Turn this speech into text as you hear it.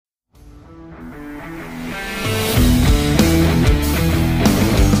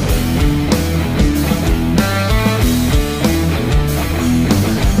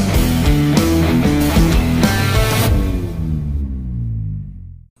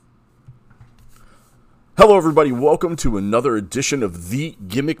Hello, everybody. Welcome to another edition of the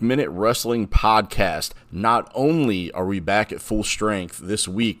Gimmick Minute Wrestling Podcast. Not only are we back at full strength this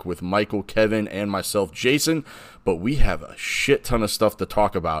week with Michael, Kevin, and myself, Jason, but we have a shit ton of stuff to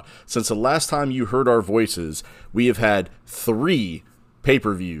talk about. Since the last time you heard our voices, we have had 3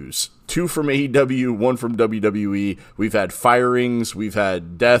 pay-per-views. 2 from AEW, 1 from WWE. We've had firings, we've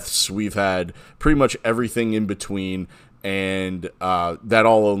had deaths, we've had pretty much everything in between. And that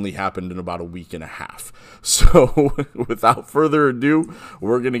all only happened in about a week and a half. So without further ado,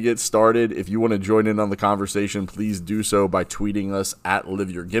 we're going to get started. If you want to join in on the conversation, please do so by tweeting us at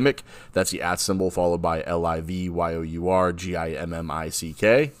LiveYourGimmick. That's the @ symbol followed by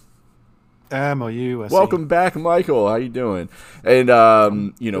LIVYOURGIMMICK. MOUSE. Welcome back, Michael. How you doing? And,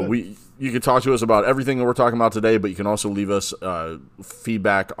 you can talk to us about everything that we're talking about today, but you can also leave us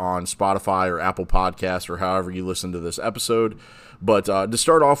feedback on Spotify or Apple Podcasts or however you listen to this episode. But to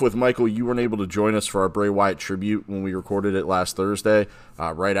start off with, Michael, you weren't able to join us for our Bray Wyatt tribute when we recorded it last Thursday,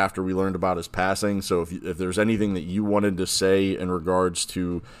 right after we learned about his passing. So if there's anything that you wanted to say in regards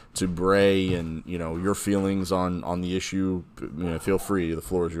to Bray and your feelings on the issue, feel free. The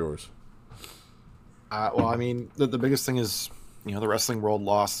floor is yours. The biggest thing is, the wrestling world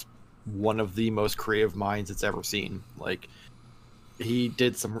lost one of the most creative minds it's ever seen. Like, he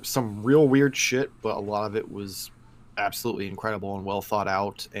did some real weird shit, but a lot of it was absolutely incredible and well thought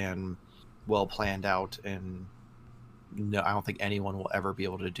out and well planned out. And no, I don't think anyone will ever be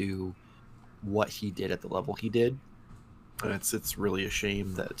able to do what he did at the level he did. And it's really a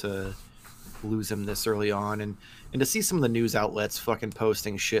shame that to lose him this early on, and to see some of the news outlets fucking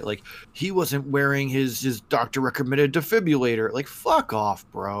posting shit like he wasn't wearing his doctor recommended defibrillator. Like, fuck off,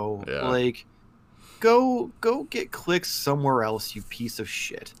 bro. Yeah. Like, go get clicks somewhere else, you piece of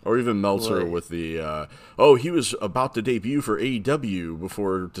shit. Or even Meltzer with the he was about to debut for AEW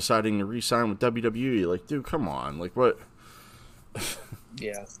before deciding to re-sign with WWE. Like, dude, come on. Like, what?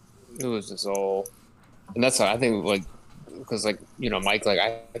 Yeah, it was just all, and that's I think, like, because, like, Mike, like,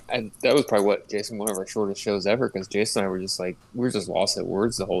 I that was probably one of our shortest shows ever, because Jason and I were just like, we were just lost at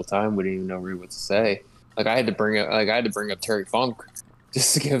words the whole time. We didn't even know really what to say. Like, I had to bring up Terry Funk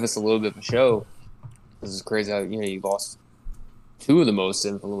just to give us a little bit of a show. This is crazy how you lost 2 of the most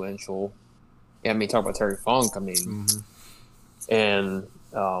influential. Yeah, I mean, talk about Terry Funk. I mean, and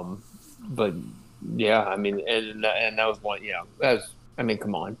but yeah, I mean, and that was one. Yeah,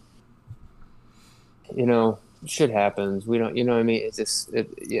 come on. Shit happens. We don't, what I mean? It's just,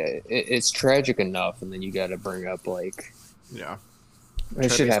 it's tragic enough, and then you got to bring up, like,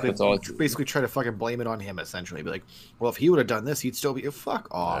 shit happens all. Basically, try to fucking blame it on him. Essentially, be like, well, if he would have done this, he'd still be. Fuck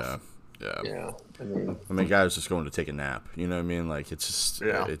off. Yeah. I mean, guy was just going to take a nap. You know what I mean? Like, it's just,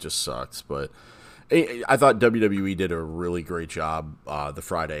 it just sucks. But I thought WWE did a really great job the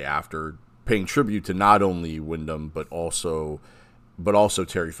Friday after, paying tribute to not only Wyndham but also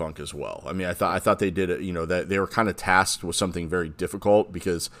Terry Funk as well. I mean, I thought they did it. That they were kind of tasked with something very difficult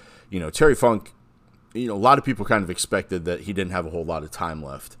because, Terry Funk, a lot of people kind of expected that he didn't have a whole lot of time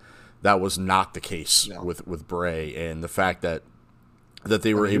left. That was not the case with Bray, and the fact that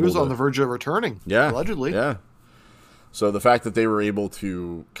they were able. He was on the verge of returning. Yeah, allegedly. Yeah. So the fact that they were able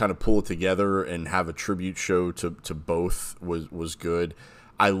to kind of pull it together and have a tribute show to both was good.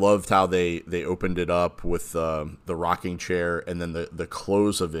 I loved how they opened it up with the rocking chair, and then the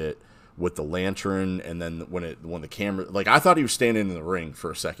close of it with the lantern, and then when the camera, like, I thought he was standing in the ring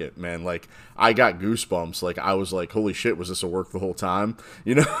for a second, man. Like, I got goosebumps. Like, I was like, holy shit, was this a work the whole time?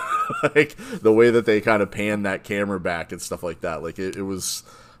 Like, the way that they kind of panned that camera back and stuff like that. Like,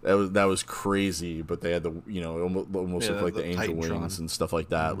 that was crazy. But they had the almost looked like the angel wings and stuff like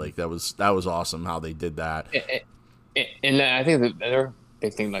that. Like, that was awesome how they did that. And I think the other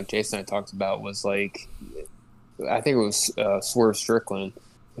big thing, like Jason and I talked about, was, like, I think it was Swerve Strickland,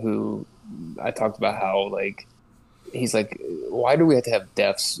 who I talked about how, like, he's like, why do we have to have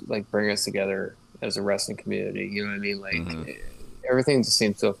deaths, like, bring us together as a wrestling community? You know what I mean? Like, everything just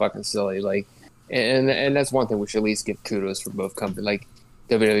seems so fucking silly. Like, and that's one thing we should at least give kudos for both companies. Like,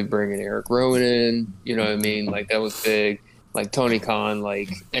 WWE bringing Eric Rowan in, you know what I mean? Like, that was big. Like, Tony Khan, like,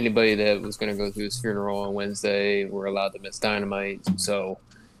 anybody that was going to go through his funeral on Wednesday were allowed to miss Dynamite. So,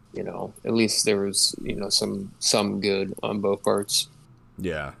 at least there was, some good on both parts.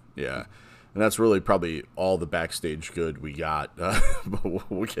 Yeah. And that's really probably all the backstage good we got. But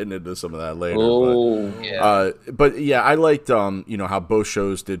we'll get into some of that later. But I liked, how both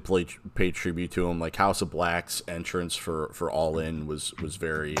shows did pay tribute to him. Like, House of Black's entrance for All In was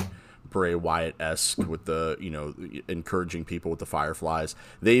very Bray Wyatt-esque with the, encouraging people with the Fireflies.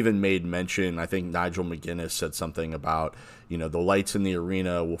 They even made mention, I think Nigel McGuinness said something about, the lights in the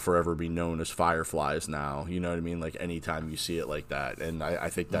arena will forever be known as Fireflies now. You know what I mean? Like anytime you see it like that. And I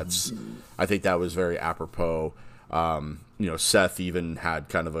think I think that was very apropos. Seth even had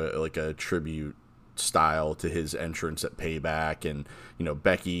kind of a tribute style to his entrance at Payback, and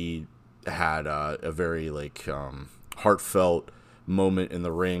Becky had a very heartfelt moment in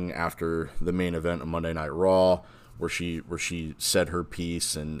the ring after the main event of Monday Night Raw, where she said her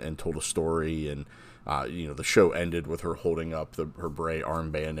piece and told a story, and the show ended with her holding up her Bray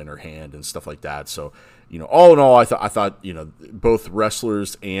armband in her hand and stuff like that. So all in all, I thought both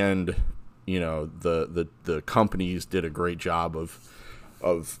wrestlers and the companies did a great job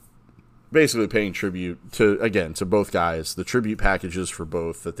of basically paying tribute to both guys. The tribute packages for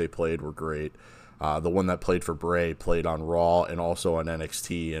both that they played were great. The one that played for Bray played on Raw and also on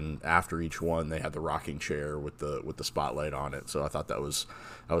NXT, and after each one they had the rocking chair with the spotlight on it. So I thought that was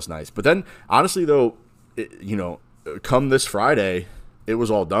nice. But then honestly though, come this Friday, it was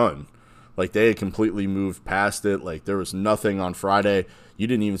all done. Like they had completely moved past it. Like there was nothing on Friday. You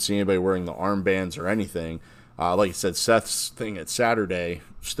didn't even see anybody wearing the armbands or anything. Like I said, Seth's thing at Saturday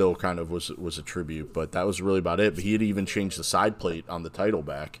still kind of was a tribute, but that was really about it. But he had even changed the side plate on the title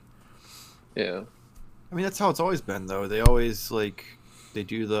back. Yeah. I mean, that's how it's always been, though. They always, they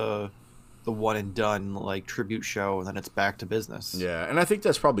do the one and done, tribute show, and then it's back to business. Yeah, and I think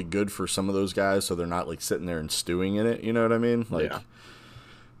that's probably good for some of those guys, so they're not, sitting there and stewing in it, you know what I mean? Yeah.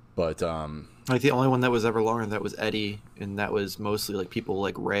 But, the only one that was ever longer than that was Eddie, and that was mostly, people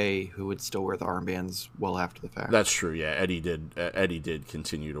like Ray, who would still wear the armbands well after the fact. That's true, yeah. Eddie did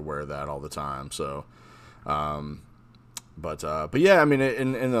continue to wear that all the time, so... But yeah, I mean,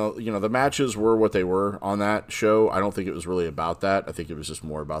 in the the matches were what they were on that show. I don't think it was really about that. I think it was just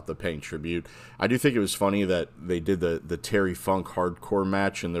more about the paying tribute. I do think it was funny that they did the Terry Funk hardcore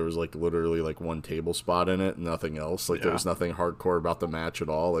match, and there was literally one table spot in it, and nothing else. There was nothing hardcore about the match at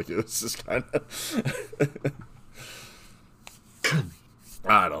all. It was just kind of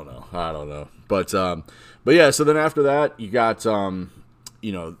I don't know. But yeah. So then after that, you got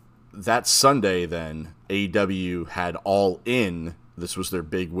that Sunday, then AEW had All In. This was their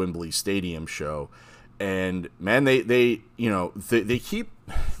big Wembley Stadium show, and man, they keep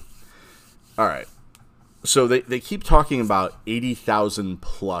all right. So they keep talking about 80,000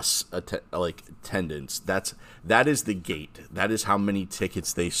 plus attendance. That is the gate. That is how many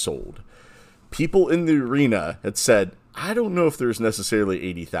tickets they sold. People in the arena had said, I don't know if there's necessarily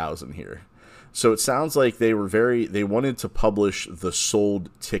 80,000 here. So it sounds like they wanted to publish the sold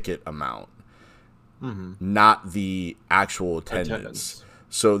ticket amount, not the actual attendance.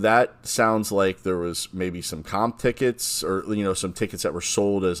 So that sounds like there was maybe some comp tickets, or some tickets that were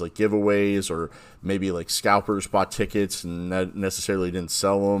sold as giveaways, or maybe scalpers bought tickets and that necessarily didn't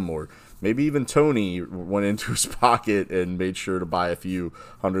sell them, or maybe even Tony went into his pocket and made sure to buy a few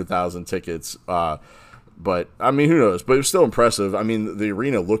 100,000 tickets. But I mean, who knows? But it was still impressive. I mean, the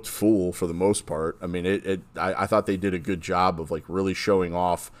arena looked full for the most part. I mean, I thought they did a good job of really showing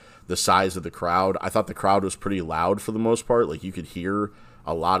off the size of the crowd. I thought the crowd was pretty loud for the most part. You could hear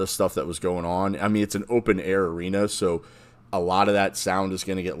a lot of stuff that was going on. I mean, it's an open air arena, so a lot of that sound is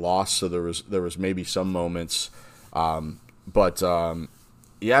going to get lost. So there was maybe some moments, but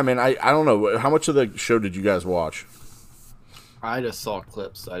yeah. I mean, I don't know. How much of the show did you guys watch? I just saw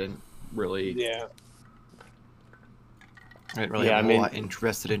clips. I didn't really. Yeah. I didn't really have a whole lot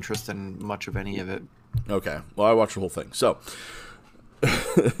interest in much of any of it. Okay. Well, I watched the whole thing. So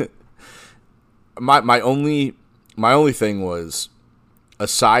my only thing was,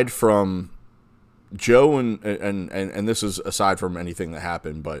 aside from Joe and this is aside from anything that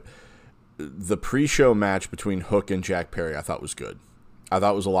happened, but the pre-show match between Hook and Jack Perry I thought was good. I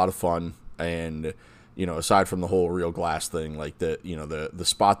thought it was a lot of fun, and aside from the whole Real Glass thing, the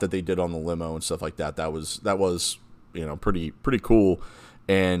spot that they did on the limo and stuff like that, that was pretty cool,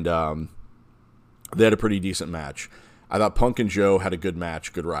 and they had a pretty decent match. I thought Punk and Joe had a good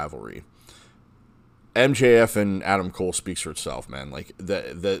match, good rivalry. MJF and Adam Cole speaks for itself, man.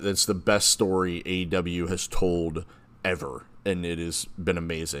 That's the best story AEW has told ever, and it has been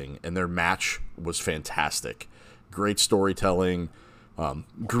amazing. And their match was fantastic. Great storytelling.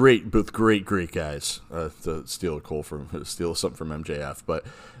 Great guys. To steal something from MJF, but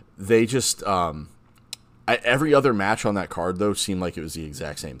they just every other match on that card though seemed like it was the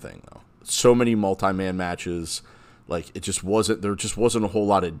exact same thing though. So many multi-man matches, there just wasn't a whole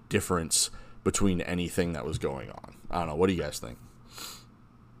lot of difference between anything that was going on. I don't know. What do you guys think?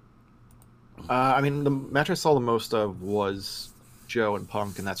 I mean, the match I saw the most of was Joe and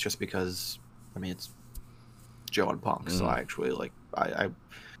Punk, and that's just because I mean it's Joe and Punk. So I actually like I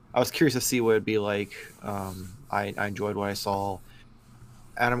was curious to see what it'd be like. I enjoyed what I saw.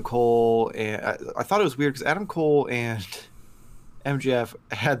 Adam Cole and I thought it was weird because Adam Cole and MJF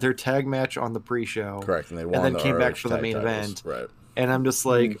had their tag match on the pre-show, correct, and they won, and then the came ROH back for the tag main titles. event, Right? And I'm just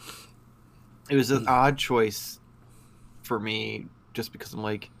like, it was an odd choice for me, just because I'm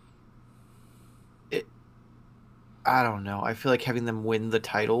like, I don't know. I feel like having them win the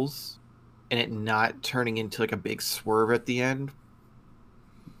titles and it not turning into like a big swerve at the end.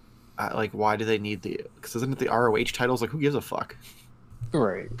 Like, why do they need the? Because isn't it the ROH titles? Like, who gives a fuck?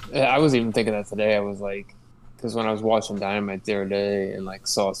 Right. I was even thinking that today. I was like, because when I was watching Dynamite the other day and like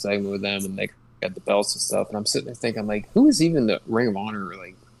saw a segment with them and they got the belts and stuff, and I'm sitting there thinking like, who is even the Ring of Honor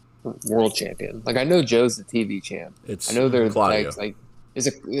like world champion? Like, I know Joe's the TV champ. I know they're Claudio. tags, like, is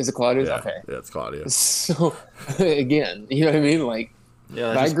it Claudio? Yeah, Okay. yeah, it's Claudio. So again, you know what I mean? Like, Yeah,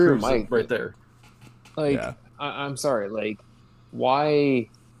 I agree with Mike right there. Like, Yeah. I'm sorry. Like, why?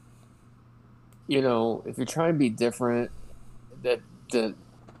 You know, if you're trying to be different,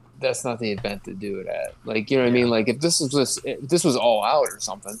 that's not the event to do it at. Like, you know what I mean? Like, if this was All Out or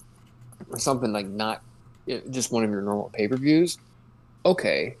something like not just one of your normal pay-per-views,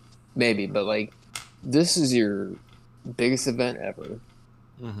 okay, maybe. But like, this is your biggest event ever,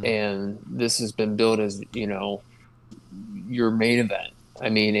 and this has been billed as, you know, your main event. I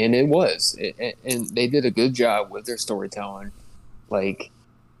mean, and it was, and they did a good job with their storytelling. Like,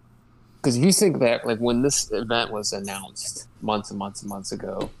 because if you think back, like when this event was announced months and months and months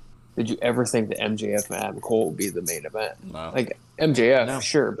ago, did you ever think that MJF and Adam Cole would be the main event? No. Like MJF, No.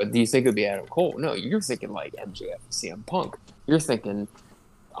 sure, but do you think it would be Adam Cole? No, you're thinking like MJF and CM Punk. You're thinking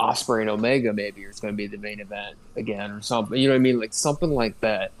Ospreay and Omega maybe is going to be the main event again or something. You know what I mean? Like something like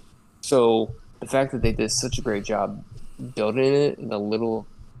that. So the fact that they did such a great job building it in the little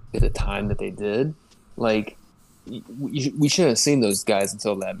bit of time that they did, like we shouldn't have seen those guys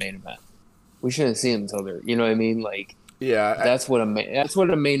until that main event. We shouldn't have seen them until they're, you know what I mean? Like, Yeah, that's what a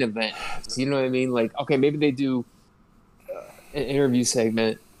main event is. You know what I mean? Like, okay, maybe they do an interview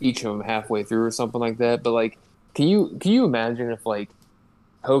segment, each of them halfway through or something like that. But like, can you imagine if like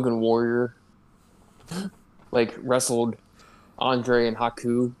Hogan Warrior like wrestled Andre and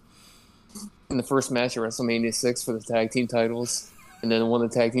Haku in the first match at WrestleMania 6 for the tag team titles, and then won the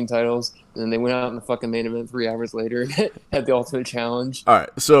tag team titles, and then they went out in the fucking main event 3 hours later and had the Ultimate Challenge. All right,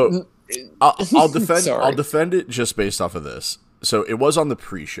 so I'll defend Sorry. I'll defend it just based off of this. So it was on the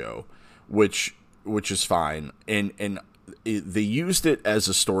pre-show, which is fine, and they used it as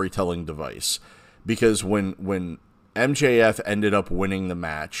a storytelling device because when MJF ended up winning the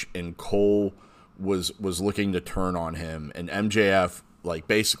match and Cole was looking to turn on him, and MJF like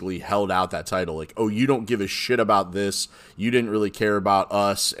basically held out that title like, oh, you don't give a shit about this, you didn't really care about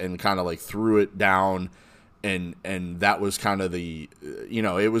us, and kind of like threw it down. And that was kind of the, you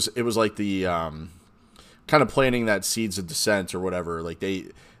know, it was like the kind of planting that seeds of dissent or whatever. Like they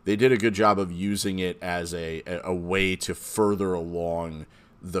did a good job of using it as a way to further along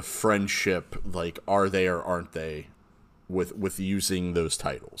the friendship. Like, are they or aren't they with using those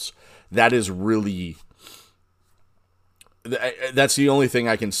titles? That is really, that's the only thing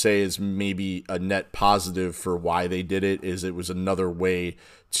I can say is maybe a net positive for why they did it, is it was another way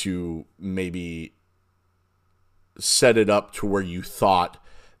to maybe set it up to where you thought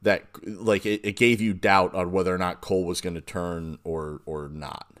that, like, it gave you doubt on whether or not Cole was going to turn or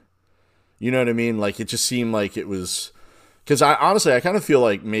not. You know what I mean? Like, it just seemed like it was, because I kind of feel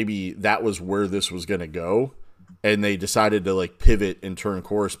like maybe that was where this was going to go, and they decided to like pivot and turn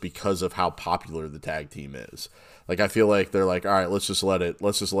course because of how popular the tag team is. Like, I feel like they're like, all right, let's just let it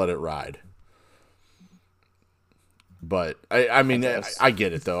ride. But I mean, I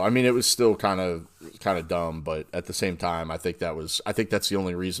get it though. I mean, it was still kind of dumb, but at the same time, I think that's the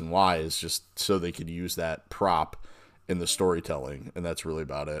only reason why, is just so they could use that prop in the storytelling, and that's really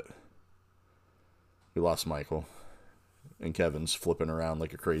about it. We lost Michael, and Kevin's flipping around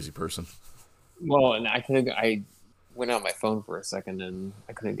like a crazy person. Well, and I went on my phone for a second and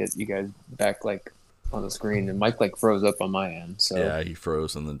I couldn't get you guys back like on the screen, and Mike like froze up on my end. So yeah, he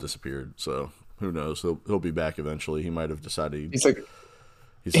froze and then disappeared. So who knows? He'll be back eventually. He might have decided. He's like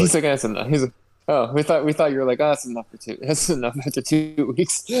that's enough. He's like, oh, we thought you were like, oh, that's enough for 2. That's enough after 2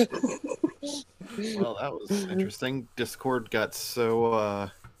 weeks. Well, that was interesting. Discord got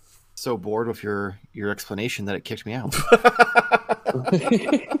so bored with your explanation that it kicked me out.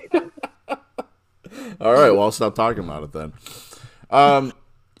 All right, well, I'll stop talking about it then.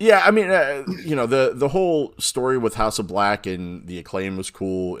 Yeah, I mean, you know, the whole story with House of Black and the Acclaim was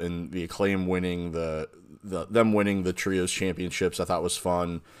cool, and the Acclaim winning the them winning the trios championships I thought was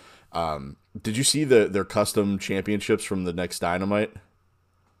fun. Did you see their custom championships from the next Dynamite?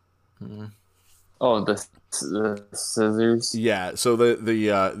 Oh, the scissors. Yeah, so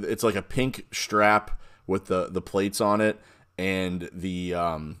the it's like a pink strap with the plates on it, and the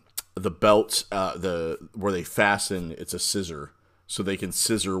belts where they fasten, it's a scissor, so they can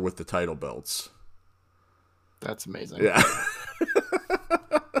scissor with the title belts. That's amazing. Yeah.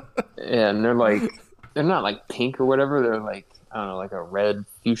 Yeah, and they're not like pink or whatever. They're like, I don't know, like a red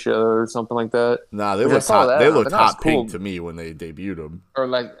fuchsia or something like that. Nah, they Which I looked saw hot. that, They but looked that was hot cool. pink to me when they debuted them. Or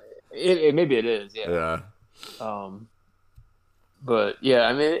like maybe it is. Yeah. Yeah. But yeah,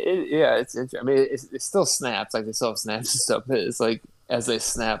 I mean, it still snaps. Like they still have snaps and stuff. But it's like as they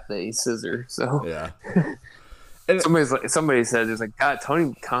snap, they scissor. So Yeah. somebody said, "It's like God,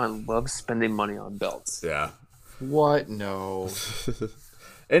 Tony Khan loves spending money on belts." Yeah. What? No.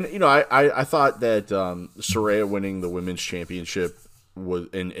 And I thought that Saraya winning the women's championship was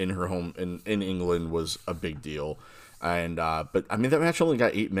in her home in England was a big deal. And but I mean that match only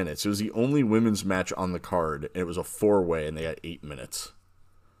got 8 minutes. It was the only women's match on the card, and it was a 4-way, and they got 8 minutes.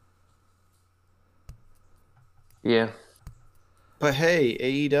 Yeah. But hey,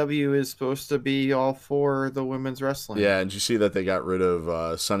 AEW is supposed to be all for the women's wrestling. Yeah, and you see that they got rid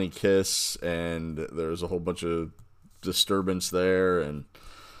of Sunny Kiss, and there was a whole bunch of disturbance there, and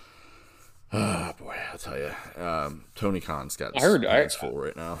boy, I'll tell you, Tony Khan's got his hands full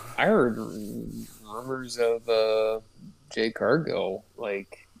right now. I heard rumors of Jay Cargill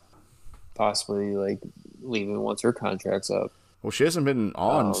like possibly like leaving once her contract's up. Well, she hasn't been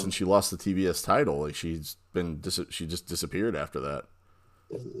on since she lost the TBS title. Like she just disappeared after that.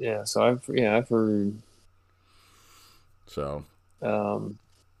 Yeah, so I've heard. So. Yeah,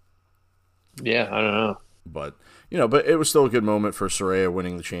 I don't know. But but it was still a good moment for Saraya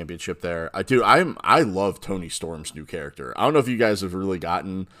winning the championship there. I love Toni Storm's new character. I don't know if you guys have really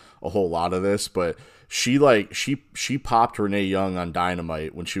gotten a whole lot of this, but she popped Renee Young on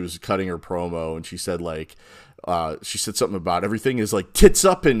Dynamite when she was cutting her promo, and she said she said something about everything is like tits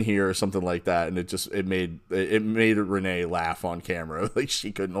up in here or something like that, and it made Renee laugh on camera. Like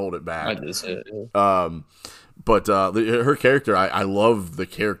she couldn't hold it back. I just said it. But her character, I love the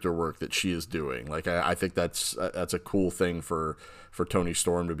character work that she is doing. Like I think that's a cool thing for Toni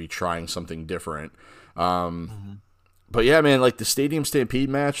Storm to be trying something different. But yeah, man, like the Stadium Stampede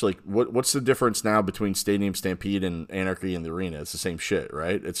match, like what's the difference now between Stadium Stampede and Anarchy in the Arena? It's the same shit,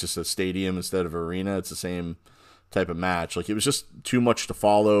 right? It's just a stadium instead of arena. It's the same type of match. Like it was just too much to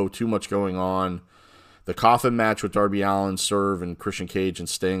follow, too much going on. The coffin match with Darby Allin, Serve, and Christian Cage and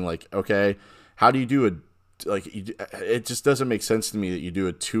Sting, like, okay, how do you do it just doesn't make sense to me that you do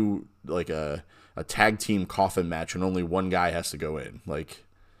a tag team coffin match and only one guy has to go in. Like,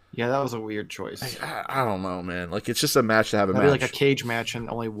 yeah, that was a weird choice. I don't know, man. Like, it's just a match to have a match. Like a cage match and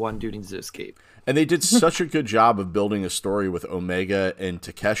only one dude needs to escape. And they did such a good job of building a story with Omega and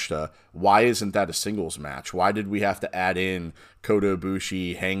Takeshita. Why isn't that a singles match? Why did we have to add in Kota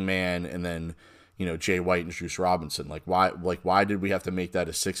Ibushi, Hangman, and then Jay White and Juice Robinson? Like, why did we have to make that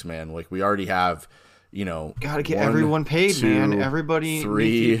a 6-man? Like, we already have. Gotta get everyone paid, man. Everybody 3,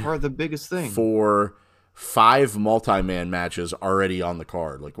 needs to be part of the biggest thing. 4, 5 multi-man matches already on the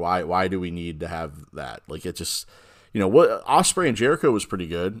card. Like, why do we need to have that? Like, it just, what Ospreay and Jericho was pretty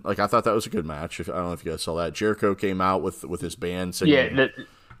good. Like, I thought that was a good match. I don't know if you guys saw that. Jericho came out with his band singing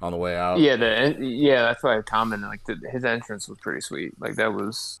on the way out. Yeah, that's why I commented. Like, his entrance was pretty sweet. Like, that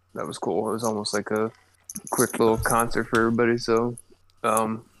was cool. It was almost like a quick little concert for everybody. So,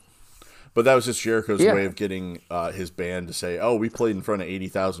 but that was just Jericho's way of getting his band to say, "Oh, we played in front of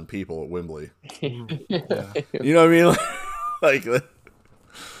 80,000 people at Wembley." Yeah. You know what I mean? Like,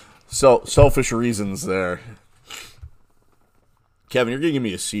 so selfish reasons there. Kevin, you're giving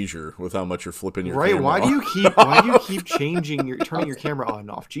me a seizure with how much you're flipping your camera. Why do you keep turning your camera on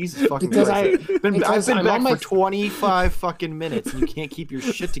and off? Jesus fucking Christ! I've been back for 25 fucking minutes and you can't keep your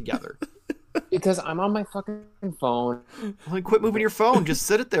shit together. Because I'm on my fucking phone. Like, quit moving your phone. Just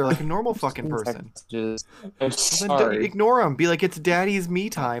sit it there like a normal fucking person. I'm sorry. Then ignore him. Be like, it's daddy's me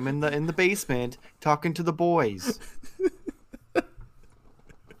time in the basement talking to the boys.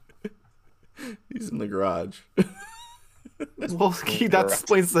 He's in the garage. Well, that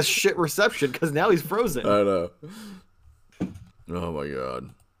explains the shit reception because now he's frozen. I know. Oh my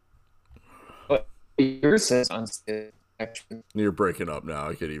god. But yours says on stage. You're breaking up now.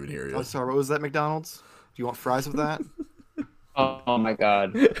 I can't even hear you. Oh, sorry. What was that, McDonald's? Do you want fries with that? Oh my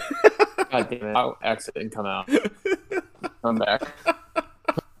god. God damn it. I'll exit and come out. Come back.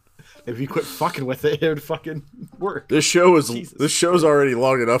 If you quit fucking with it, it would fucking work. This show's already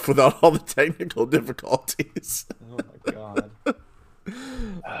long enough without all the technical difficulties. Oh my god.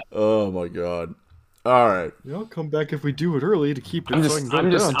 Oh my god. All right. I'll come back if we do it early to keep it I'm so I just- can I'm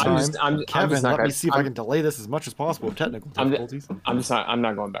go just- down I'm time. just- I'm Kevin, just not let me gonna- see if I can delay this as much as possible with technical difficulties. I'm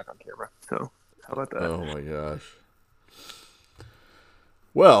not going back on camera. So how about that? Oh my gosh.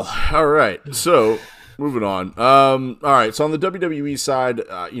 Well, all right. So moving on. All right. So on the WWE side,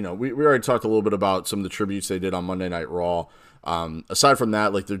 we already talked a little bit about some of the tributes they did on Monday Night Raw. Aside from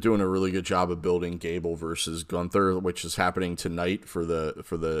that, like they're doing a really good job of building Gable versus Gunther, which is happening tonight for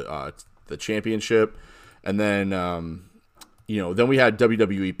the championship, and then then we had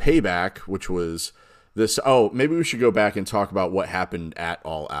WWE Payback, which was this. Oh, maybe we should go back and talk about what happened at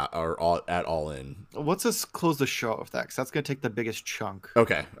All In. Let's just close the show with that, because that's going to take the biggest chunk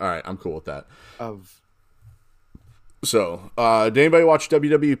Okay, all right, I'm cool with that. of... So, did anybody watch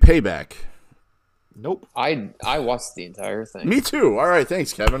WWE Payback? Nope. I watched the entire thing. Me too. All right,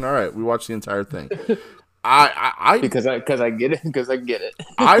 thanks, Kevin. All right, we watched the entire thing. I because I get it because I get it.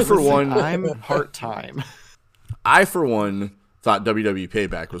 I for one I'm part-time. I for one thought WWE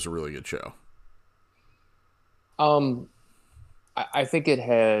Payback was a really good show. I think it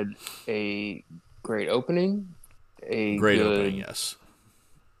had a great opening. Great opening, yes.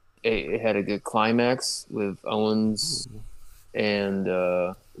 It had a good climax with Owens and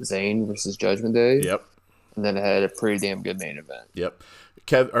Zayn versus Judgment Day. Yep. And then it had a pretty damn good main event. Yep.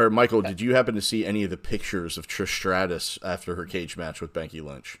 Michael, did you happen to see any of the pictures of Trish Stratus after her cage match with Becky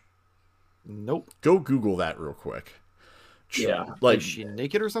Lynch? Nope. Go Google that real quick. Yeah. Like, Is she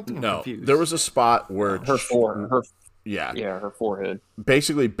naked or something? I'm no, confused. there was a spot where Her forehead.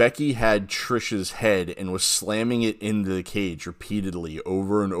 Basically, Becky had Trish's head and was slamming it into the cage repeatedly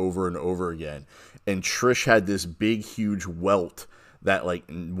over and over and over again. And Trish had this big, huge welt that like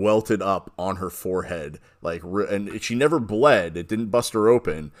welted up on her forehead, and she never bled. It didn't bust her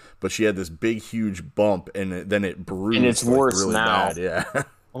open, but she had this big, huge bump, and then it bruised. And it's worse really now. bad. Yeah.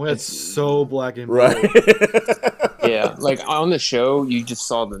 Oh, it's so black and blue. Right. Yeah, like on the show, you just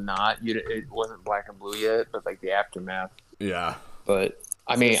saw the knot. It wasn't black and blue yet, but like the aftermath. Yeah. But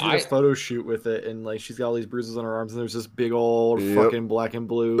I mean, She did a photo shoot with it, and like she's got all these bruises on her arms, and there's this big old fucking black and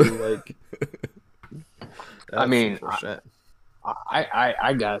blue like. I mean, shit.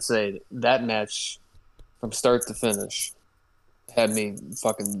 I gotta say that match from start to finish had me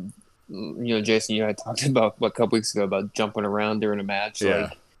fucking. Jason, you and I talked about a couple weeks ago about jumping around during a match.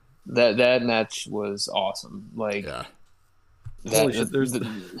 Yeah. Like that match was awesome. Like, Yeah. Holy shit! There's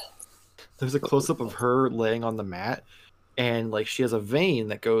a close up of her laying on the mat, and like she has a vein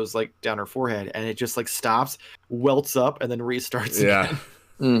that goes like down her forehead, and it just like stops, welts up, and then restarts Yeah. again.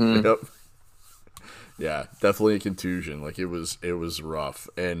 mhm. Yep. Yeah, definitely a contusion. Like it was rough,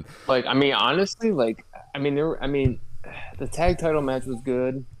 and Like, I mean, honestly, like, the tag title match was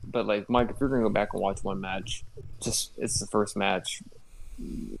good, but like, Mike, if you're gonna go back and watch one match, it's the first match.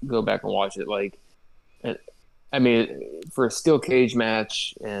 Go back and watch it. Like, for a steel cage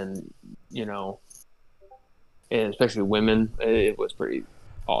match, and and especially women, it was pretty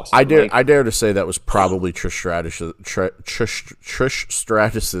awesome. I dare to say that was probably Trish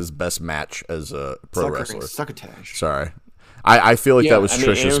Stratus's best match as a pro wrestler. Succotash. Sorry, I feel like Yeah, that was I mean,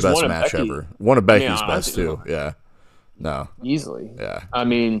 and it Trish's was best one of match Becky. ever. One of Becky's best honestly, too. Yeah. No. easily. Yeah. I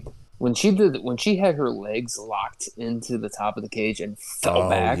mean, when she had her legs locked into the top of the cage and fell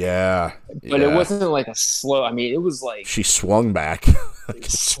back, Yeah. but it wasn't like a slow. I mean, it was like She swung back.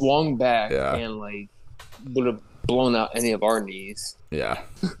 swung back Yeah. and like would have blown out any of our knees. Yeah.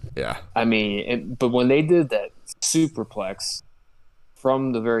 Yeah. I mean, but when they did that superplex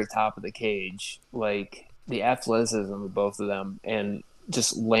from the very top of the cage, like the athleticism of both of them and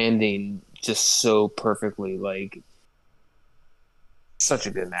just landing just so perfectly, like such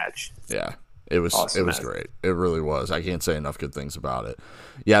a good match. Yeah. It was Awesome match. great. It really was. I can't say enough good things about it.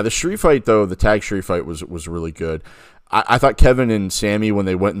 Yeah, the street fight though, the tag street fight was really good. I thought Kevin and Sammy, when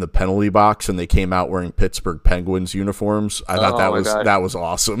they went in the penalty box and they came out wearing Pittsburgh Penguins uniforms, I thought that was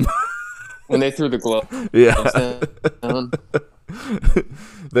awesome. When they threw the glove Yeah. down.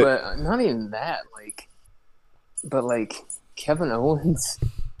 But not even that, but Kevin Owens.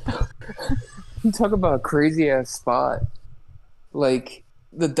 You talk about a crazy ass spot. Like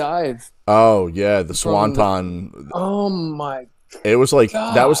the dive. Oh yeah, the Swanton. Oh my. It was like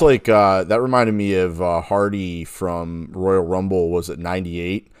God. that was like that reminded me of Hardy from Royal Rumble. Was it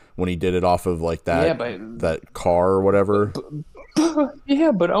 '98 when he did it off of like that that car or whatever?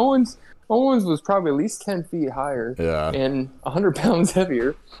 Yeah, but Owens was probably at least 10 feet higher. Yeah, and 100 pounds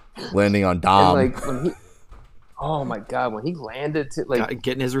heavier. landing on Dom. And like when he, Oh my god, when he landed,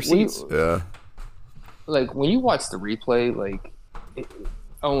 getting his receipts. Yeah. Like when you watch the replay, like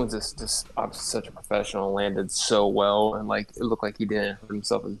Owens is just such a professional, landed so well, and like it looked like he didn't hurt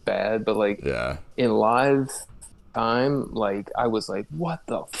himself as bad. But like in live time, like I was like, what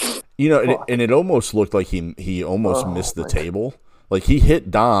the? And it almost looked like he almost missed the table. Like he hit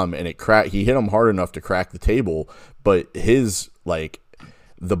Dom and he hit him hard enough to crack the table, but his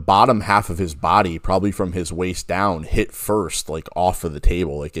the bottom half of his body, probably from his waist down, hit first, like off of the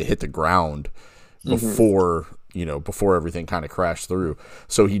table, like it hit the ground before everything kind of crashed through.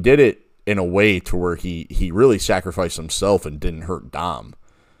 So he did it in a way to where he really sacrificed himself and didn't hurt Dom.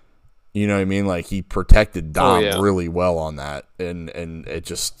 You know what I mean? Like he protected Dom really well on that, and it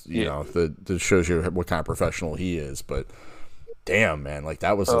just that shows you what kind of professional he is. But damn, man, like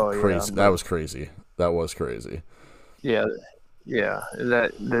that was crazy. That was crazy. That was crazy. Yeah. Yeah,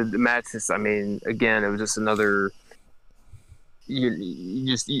 that the match is. I mean, again, it was just another.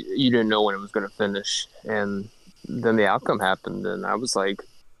 You didn't know when it was going to finish, and then the outcome happened, and I was like,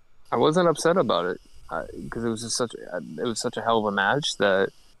 I wasn't upset about it because it was just such a hell of a match that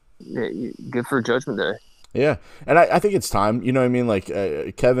good for Judgment Day. Yeah, and I think it's time. You know what I mean? Like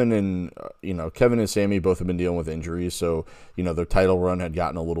Kevin and Sammy both have been dealing with injuries, so their title run had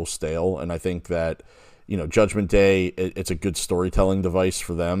gotten a little stale, and I think that. Judgment Day, it's a good storytelling device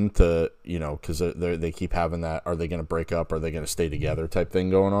for them to, because they keep having that, are they going to break up? Are they going to stay together type thing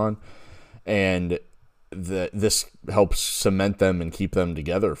going on? And this helps cement them and keep them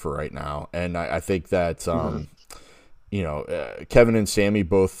together for right now. And I think that, Kevin and Sammy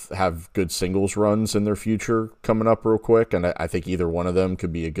both have good singles runs in their future coming up real quick. And I think either one of them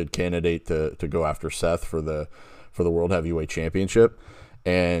could be a good candidate to go after Seth for the World Heavyweight Championship.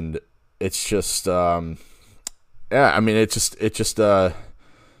 And it's just, it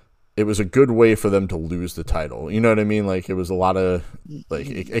was a good way for them to lose the title. You know what I mean? Like it was a lot of, like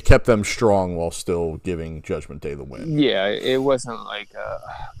it kept them strong while still giving Judgment Day the win. Yeah, it wasn't like,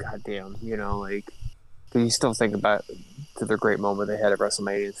 goddamn, like, cause you still think about to their great moment they had at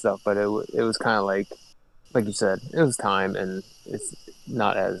WrestleMania and stuff, but it was kind of like you said, it was time, and it's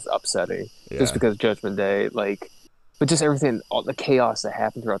not as upsetting just because Judgment Day, like. But just everything, all the chaos that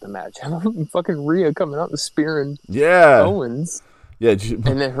happened throughout the match. Fucking Rhea coming out and spearing Owens. Yeah.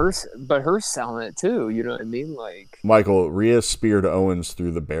 And then her selling it too. You know what I mean? Like Michael, Rhea speared Owens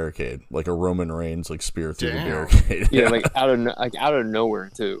through the barricade, like a Roman Reigns spear through the barricade. Yeah, like out of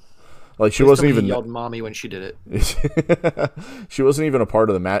nowhere too. Like she wasn't even yelled "mommy" when she did it. She wasn't even a part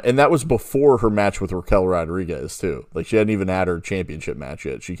of the match, and that was before her match with Raquel Rodriguez too. Like she hadn't even had her championship match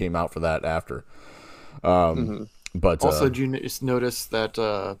yet. She came out for that after. But also, did you notice that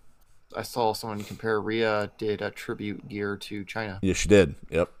I saw someone compare Rhea did a tribute gear to China? Yeah, she did.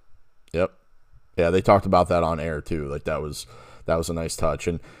 Yep. Yeah, they talked about that on air too. Like that was a nice touch,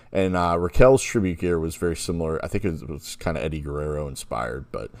 and Raquel's tribute gear was very similar. I think it was kind of Eddie Guerrero inspired,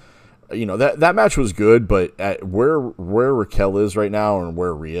 but that match was good. But at where Raquel is right now and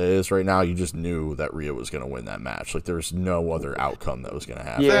where Rhea is right now, you just knew that Rhea was going to win that match. Like there's no other outcome that was going to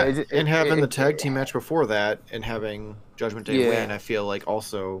happen. Yeah, and having the tag team match before that and having Judgment Day win, I feel like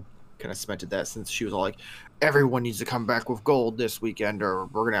also kind of cemented that, since she was all like, everyone needs to come back with gold this weekend or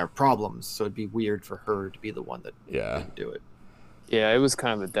we're going to have problems. So it'd be weird for her to be the one that didn't do it. Yeah, it was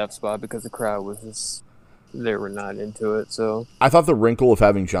kind of a death spot because the crowd was just... They were not into it, so... I thought the wrinkle of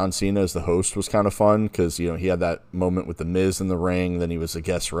having John Cena as the host was kind of fun, because, he had that moment with The Miz in the ring, then he was a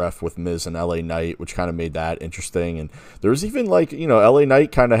guest ref with Miz and LA Knight, which kind of made that interesting, and there was even, LA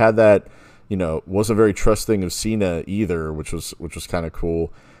Knight kind of had that, wasn't very trusting of Cena either, which was kind of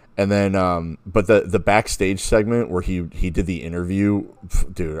cool. And then, but the backstage segment where he did the interview,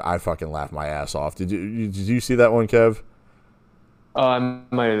 dude, I fucking laughed my ass off. Did you see that one, Kev? I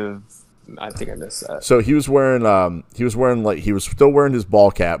might have... I think I missed that. So he was wearing he was still wearing his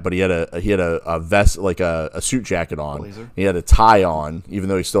ball cap, but he had a vest, like a suit jacket on. Blazer. He had a tie on, even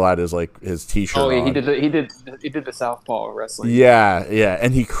though he still had his t-shirt on. Oh, yeah, he did the southpaw wrestling. Yeah,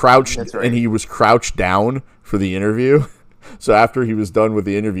 and he crouched, right. and he was crouched down for the interview. So after he was done with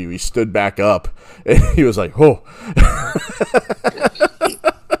the interview, he stood back up, and he was like, "Oh."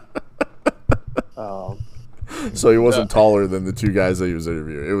 So he wasn't taller than the two guys that he was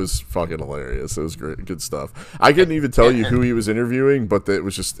interviewing. It was fucking hilarious. It was great, good stuff. I couldn't even tell you who he was interviewing, but it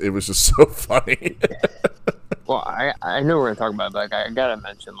was just so funny. Well, I know we're gonna talk about it, but I gotta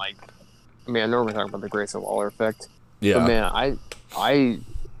mention, I know we're talking about the Grayson Waller effect. Yeah. But man, I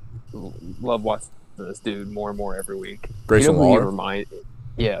love watching this dude more and more every week. Grayson Waller?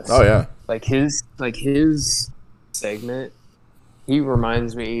 Yes. Oh yeah. His segment, he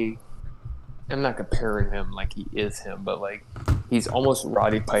reminds me. I'm not comparing him like he is him, but like he's almost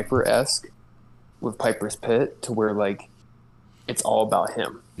Roddy Piper-esque with Piper's Pit, to where like it's all about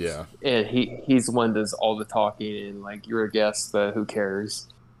him. Yeah. And he's the one that does all the talking, and like you're a guest, but who cares?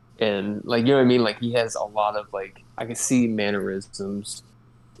 And like, you know what I mean? Like he has a lot of like, I can see mannerisms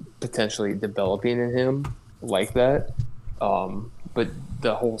potentially developing in him like that. But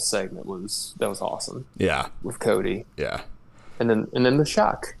the whole segment was awesome. Yeah. With Cody. Yeah. And then the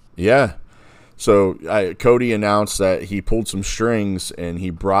shock. Yeah. So Cody announced that he pulled some strings and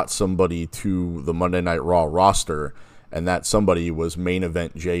he brought somebody to the Monday Night Raw roster, and that somebody was main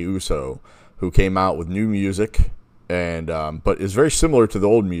event Jey Uso, who came out with new music, and but is very similar to the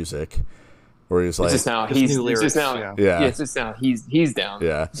old music, where he's like, it's just now he's down.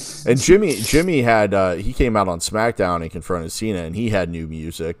 Yeah. And Jimmy had he came out on SmackDown and confronted Cena, and he had new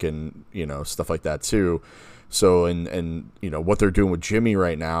music and stuff like that too. So and what they're doing with Jimmy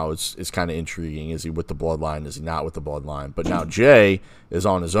right now is kind of intriguing. Is he with the Bloodline? Is he not with the Bloodline? But now Jay is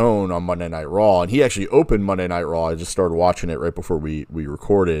on his own on Monday Night Raw, and he actually opened Monday Night Raw. I just started watching it right before we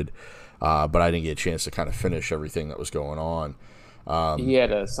recorded, but I didn't get a chance to kind of finish everything that was going on. He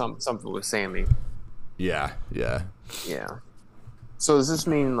had something with Sammy. Yeah. So does this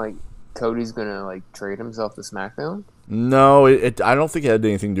mean like Cody's gonna like trade himself to SmackDown? No, I don't think it had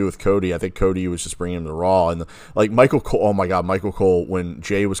anything to do with Cody. I think Cody was just bringing him to Raw. And like Michael Cole, oh my God, Michael Cole, when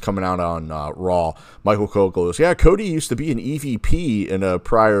Jay was coming out on Raw, Michael Cole goes, yeah, Cody used to be an EVP in a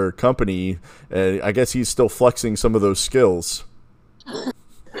prior company, and I guess he's still flexing some of those skills.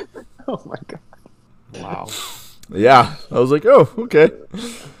 Oh my God. Wow. Yeah, I was like, oh, okay.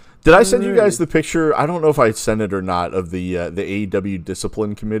 Did I send you guys the picture? I don't know if I sent it or not, of the AEW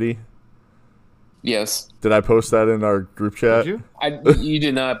Discipline Committee. Yes. Did I post that in our group chat? Did you? You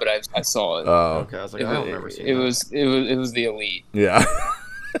did not, but I saw it. Oh, Okay, I was like, I don't remember seeing it. that. It was the elite. yeah.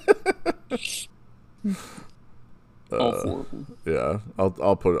 All four of them. Yeah,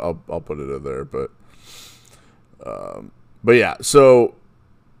 I'll put it in there, but yeah. So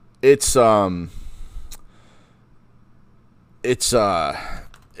it's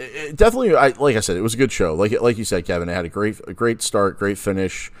it definitely, like I said, it was a good show. Like you said, Kevin, it had a great start, great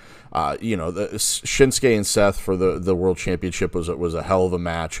finish. The Shinsuke and Seth for the World Championship was a hell of a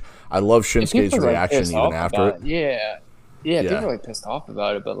match. I love Shinsuke's reaction even after it. Yeah, people are like pissed off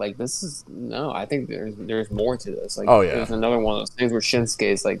about it, but like I think there's more to this. Like, oh yeah, there's another one of those things where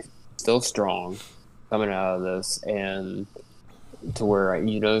Shinsuke is like still strong coming out of this, and to where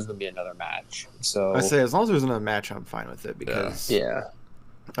there's gonna be another match. So I say as long as there's another match, I'm fine with it, because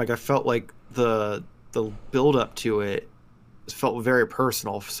like I felt like the build up to it felt very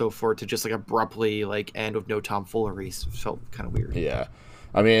personal. So for it to just like abruptly like end with no tomfoolery felt kind of weird. Yeah.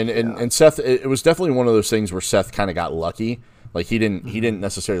 I mean, and Seth, it was definitely one of those things where Seth kind of got lucky. Like he didn't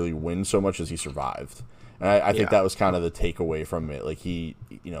necessarily win so much as he survived, and I think that was kind of the takeaway from it. Like he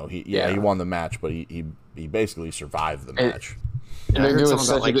won the match, but he basically survived the match. And I heard something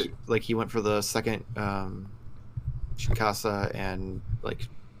about like he went for the second Shinkasa and like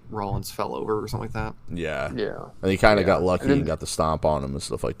Rollins fell over or something like that. Yeah. And he kind of got lucky and got the stomp on him and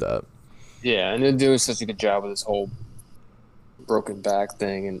stuff like that. Yeah, and they're doing such a good job with this whole broken back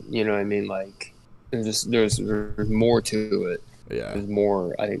thing, and you know what I mean. Like, there's more to it. Yeah, there's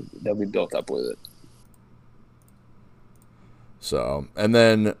more. I think that we built up with it. So, and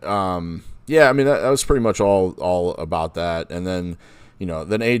then, I mean that was pretty much all about that, and then.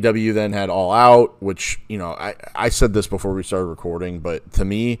 Then AEW then had All Out, which I said this before we started recording, but to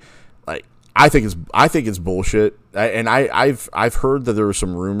me, like I think it's bullshit. I've heard that there were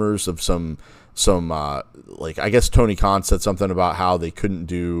some rumors of some like I guess Tony Khan said something about how there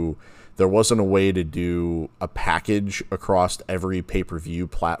wasn't a way to do a package across every pay-per-view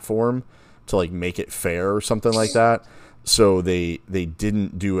platform to like make it fair or something like that. So they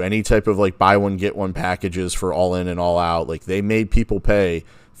didn't do any type of like buy one get one packages for All In and All Out. Like they made people pay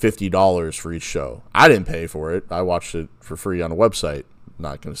 $50 for each show. I didn't pay for it. I watched it for free on a website.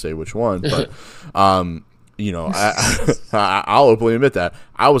 Not going to say which one, but I'll openly admit that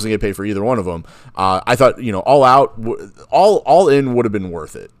I wasn't going to pay for either one of them. I thought All Out, All In would have been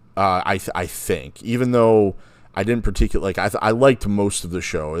worth it. I think, even though I didn't particularly like. I liked most of the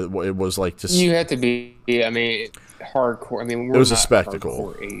show. It was like just you had to be. I mean, hardcore. I mean, it was a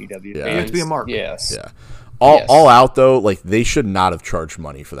spectacle. AEW You have to be a mark. Yes. Yeah. All Out though, like they should not have charged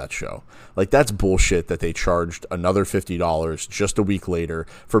money for that show. Like that's bullshit that they charged another $50 just a week later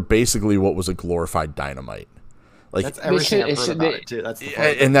for basically what was a glorified Dynamite. Like that's everything I've heard about it too. That's the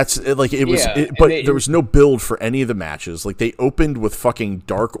part. And that's like it was, there was no build for any of the matches. Like they opened with fucking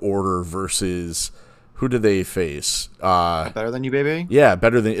Dark Order versus Who did they face? Better Than You, Baby? Yeah,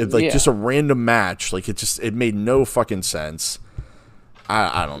 Better Than like Yeah. just a random match. Like it made no fucking sense.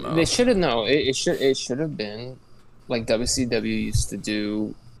 I don't know. They should have no. It should have been like WCW used to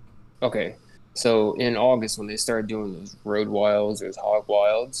do. Okay, so in August when they started doing those Road Wilds, those Hog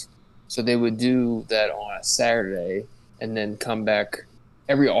Wilds, so they would do that on a Saturday and then come back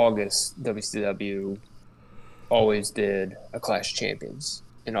every August. WCW always did a Clash of Champions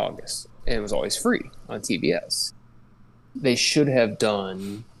in August, and it was always free on TBS. They should have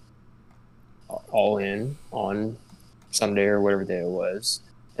done All In on Sunday or whatever day it was,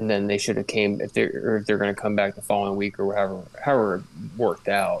 and then they should have came if they're going to come back the following week or however it worked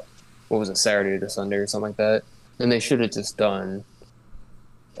out. What was it, Saturday to Sunday or something like that? Then they should have just done,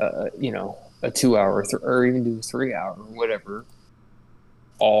 a 2 hour or even do a 3 hour or whatever,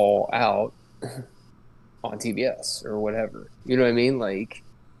 all out on TBS or whatever. You know what I mean? Like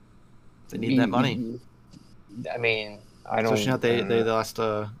They need that money. I mean, I don't. Especially now they lost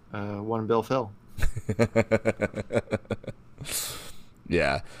one Bill Phil.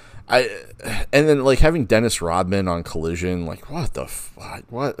 Yeah. And then like having Dennis Rodman on Collision, like what the fuck?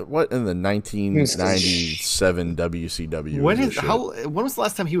 What in the 1997 WCW? When is this shit? when was the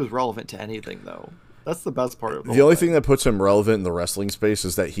last time he was relevant to anything though? That's the best part of The only thing that puts him relevant in the wrestling space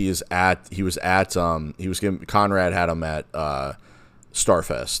is that Conrad had him at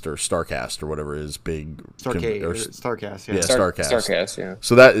Starfest or Starcast or whatever his big Starcast, yeah. Yeah, Starcast. Starcast, yeah.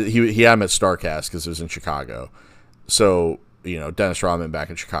 So that he had him at Starcast because it was in Chicago. So Dennis Rodman back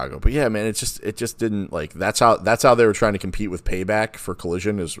in Chicago. But yeah, man, it just didn't like. That's how they were trying to compete with Payback for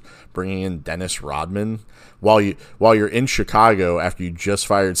Collision, is bringing in Dennis Rodman while you're in Chicago after you just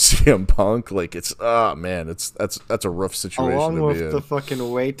fired CM Punk. Like that's a rough situation. Along to with be in. the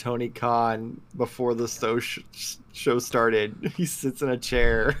fucking way Tony Khan before the show started, he sits in a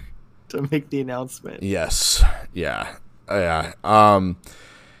chair to make the announcement. Yes. Yeah.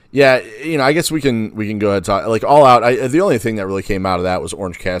 Yeah, I guess we can go ahead and talk like All Out. The only thing that really came out of that was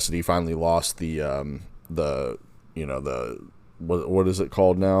Orange Cassidy finally lost the what is it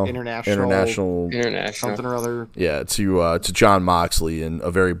called now? International something or other. Yeah, to Jon Moxley in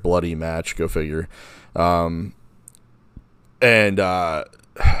a very bloody match. Go figure. Brian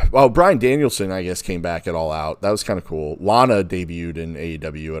Danielson, I guess, came back at All Out. That was kind of cool. Lana debuted in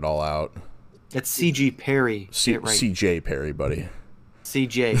AEW at All Out. It's C.G. Perry. C.J. Perry, buddy.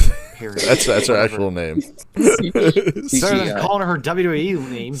 C.J. Perry. That's her actual name. Better than calling her WWE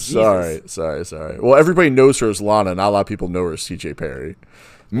name. Sorry. Well, everybody knows her as Lana. Not a lot of people know her as C.J. Perry.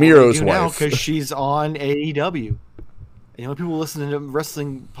 Miro's wife. Because she's on AEW. And people listen to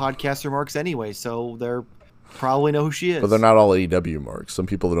wrestling podcast remarks anyway, so they're probably know who she is. But they're not all AEW marks. Some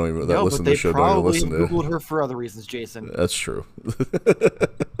people that don't even listen to the show don't even listen to it. They probably Googled her for other reasons, Jason. That's true.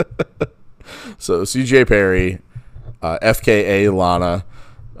 So C.J. Perry, FKA Lana,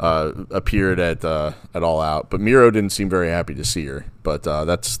 appeared at All Out, but Miro didn't seem very happy to see her. But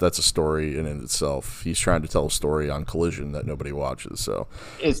that's a story in itself. He's trying to tell a story on Collision that nobody watches. So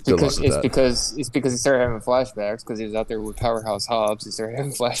it's because he started having flashbacks because he was out there with Powerhouse Hobbs. He started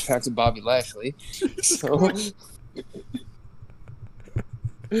having flashbacks of Bobby Lashley. So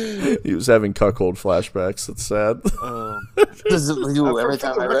he was having cuckold flashbacks. That's sad. Every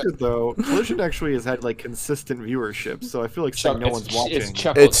time I read, though, Collision actually has had like consistent viewership, so I feel like no one's watching.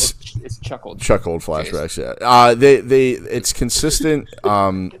 It's chuckled flashbacks. Yeah, it's consistent.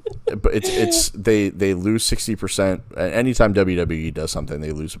 But they lose 60%. Anytime WWE does something,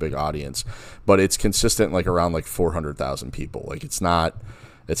 they lose a big audience. But it's consistent, like around like 400,000 people. Like it's not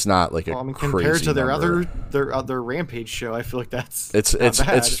like a crazy compared to number. their other Rampage show. I feel like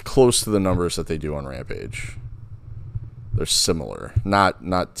it's close to the numbers that they do on Rampage. They're similar, not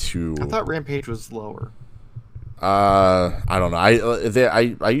too. I thought Rampage was lower. I don't know.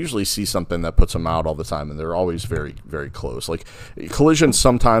 I usually see something that puts them out all the time, and they're always very, very close. Like Collision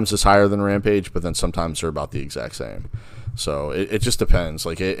sometimes is higher than Rampage, but then sometimes they're about the exact same. So it just depends.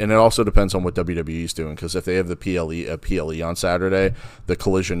 And it also depends on what WWE is doing, because if they have the PLE on Saturday, the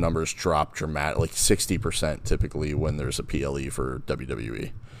Collision numbers drop dramatically, like 60% typically when there's a PLE for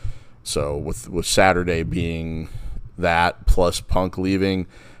WWE. So with Saturday being that plus Punk leaving,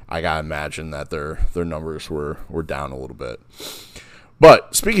 I gotta imagine that their numbers were down a little bit.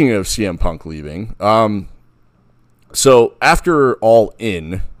 But speaking of CM Punk leaving, so after All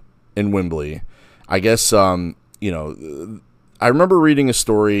In Wembley, I guess I remember reading a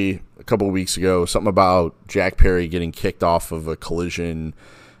story a couple of weeks ago, something about Jack Perry getting kicked off of a Collision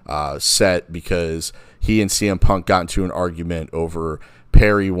set because he and CM Punk got into an argument over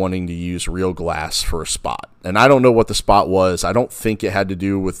Perry wanting to use real glass for a spot. And I don't know what the spot was. I don't think it had to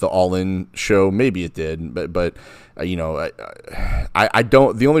do with the All In show. Maybe it did, but you know, I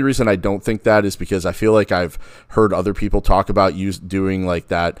don't. The only reason I don't think that is because I feel like I've heard other people talk about doing like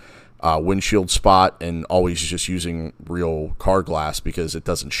that windshield spot and always just using real car glass because it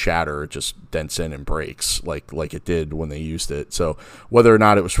doesn't shatter, it just dents in and breaks like it did when they used it. So whether or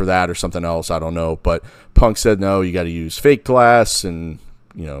not it was for that or something else, I don't know. But Punk said no, you got to use fake glass, and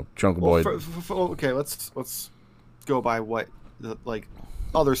you know, Jungle Boy. Okay, let's go by what like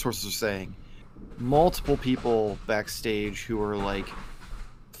other sources are saying. Multiple people backstage who are like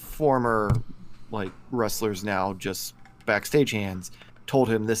former like wrestlers now, just backstage hands, told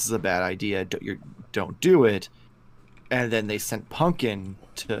him this is a bad idea. Don't do it. And then they sent Punk in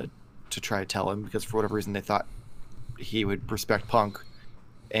to try to tell him, because for whatever reason they thought he would respect Punk.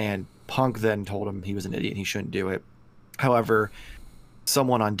 And Punk then told him he was an idiot and he shouldn't do it. However,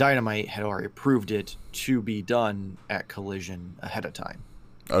 someone on Dynamite had already approved it to be done at Collision ahead of time.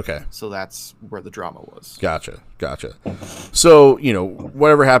 Okay. So that's where the drama was. Gotcha. So, you know,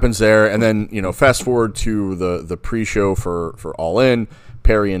 whatever happens there, and then, you know, fast forward to the pre-show for All In.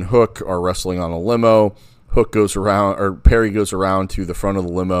 Perry and Hook are wrestling on a limo. Perry goes around to the front of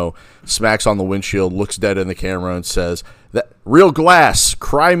the limo, smacks on the windshield, looks dead in the camera, and says, "That real glass,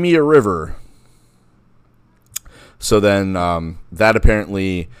 cry me a river." So then that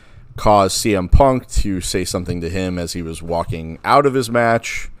apparently caused CM Punk to say something to him as he was walking out of his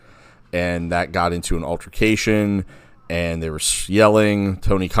match, and that got into an altercation, and they were yelling.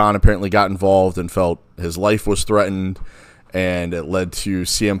 Tony Khan apparently got involved and felt his life was threatened, and it led to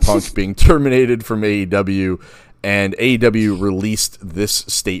CM Punk being terminated from AEW, and AEW released this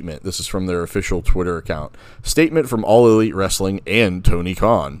statement. This is from their official Twitter account. Statement from All Elite Wrestling and Tony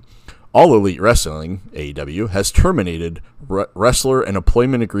Khan. All Elite Wrestling, AEW, has terminated wrestler and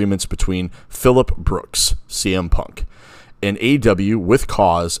employment agreements between Phillip Brooks, CM Punk, and AEW with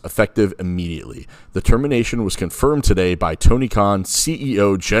cause effective immediately. The termination was confirmed today by Tony Khan,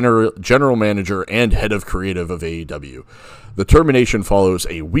 CEO, general manager, and head of creative of AEW. The termination follows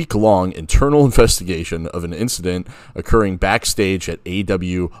a week-long internal investigation of an incident occurring backstage at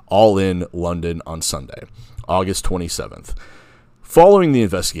AEW All In London on Sunday, August 27th. Following the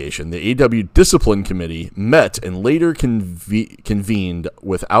investigation, the AEW Discipline Committee met and later convened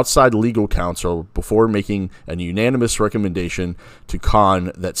with outside legal counsel before making a unanimous recommendation to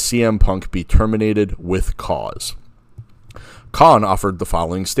Khan that CM Punk be terminated with cause. Khan offered the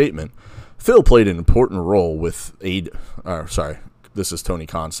following statement. Phil played an important role with this is Tony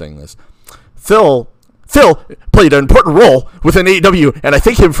Khan saying this. Phil played an important role within AEW, and I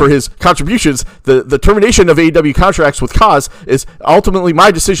thank him for his contributions. The termination of AEW contracts with cause is ultimately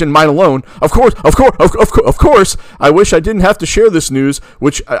my decision, mine alone. Of course, I wish I didn't have to share this news,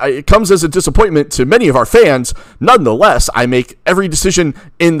 which it comes as a disappointment to many of our fans. Nonetheless, I make every decision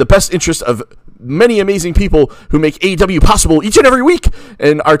in the best interest of many amazing people who make AEW possible each and every week,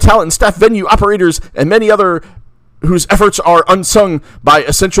 and our talent and staff, venue operators, and many other whose efforts are unsung by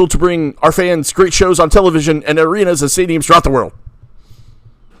essential to bring our fans great shows on television and arenas and stadiums throughout the world.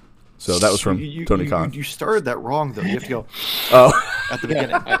 So that was from Tony Khan. You started that wrong, though. You have to go at the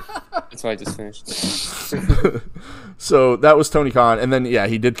beginning. That's why I just finished. So that was Tony Khan. And then, yeah,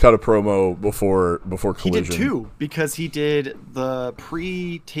 he did cut a promo before Collision. He did two, because he did the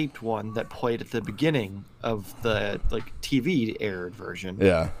pre-taped one that played at the beginning of the TV aired version.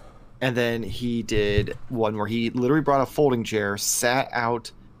 Yeah. And then he did one where he literally brought a folding chair, sat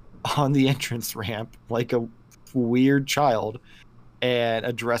out on the entrance ramp like a weird child, and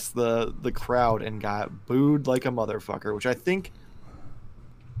addressed the crowd and got booed like a motherfucker, which I think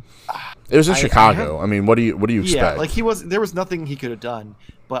it was in Chicago. I mean, what do you expect? Yeah, there was nothing he could have done,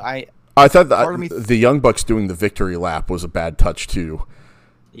 but I thought the Young Bucks doing the victory lap was a bad touch too.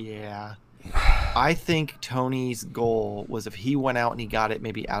 Yeah. I think Tony's goal was, if he went out and he got it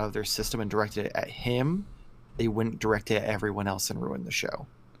maybe out of their system and directed it at him, they wouldn't direct it at everyone else and ruin the show.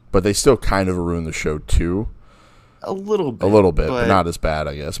 But they still kind of ruined the show too. A little bit, but not as bad,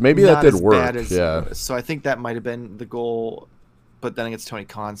 I guess. Maybe that did work. So I think that might have been the goal, but then it's Tony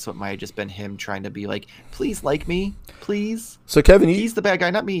Khan, so it might have just been him trying to be like, please like me, please. So Kevin, he's the bad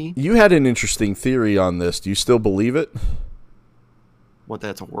guy, not me. You had an interesting theory on this. Do you still believe it? What,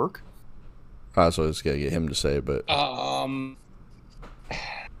 that's a work? So I was gonna get him to say, but I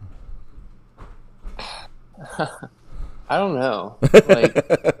don't know.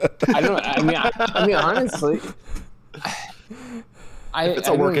 I mean, honestly, if it's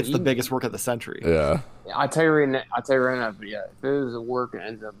a work, it's the biggest work of the century. Yeah. I'll tell you right now. But yeah, if it was a work and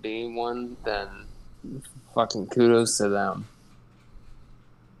ends up being one, then fucking kudos to them.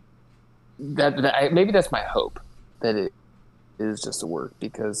 maybe that's my hope that it is just a work,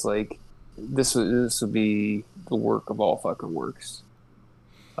 because like this would be the work of all fucking works.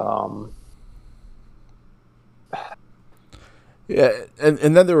 Yeah, and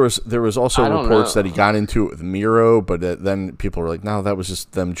then there was also reports that he got into it with Miro, but then people were like, no, that was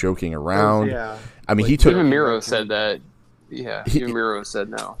just them joking around. Yeah. I mean, Like, even Miro said that. Yeah, even Miro said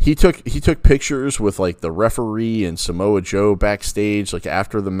no. He took pictures with like the referee and Samoa Joe backstage, like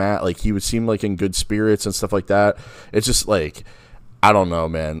after the match. Like he would seem like in good spirits and stuff like that. It's just like, I don't know,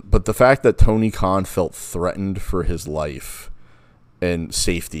 man. But the fact that Tony Khan felt threatened for his life and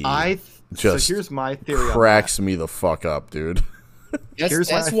safety, so here's my theory. Cracks me the fuck up, dude.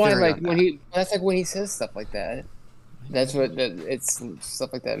 That's why, like when he says stuff like that, it's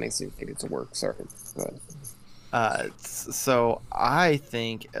stuff like that makes me think it's a work. Sorry. Go ahead. So I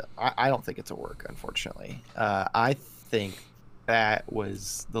think I don't think it's a work, unfortunately. I think that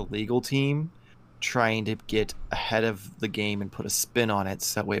was the legal team trying to get ahead of the game and put a spin on it,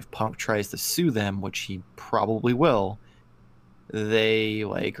 so that way if Punk tries to sue them, which he probably will, they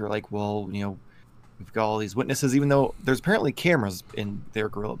are like, well, we've got all these witnesses, even though there's apparently cameras in their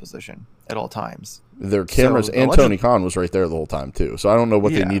gorilla position at all times. There are cameras, and Tony Khan was right there the whole time too. So I don't know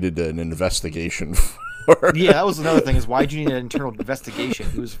what they needed an investigation for. Yeah, that was another thing. Is why'd you need an internal investigation?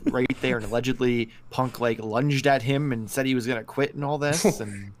 He was right there, and allegedly Punk lunged at him and said he was gonna quit and all this.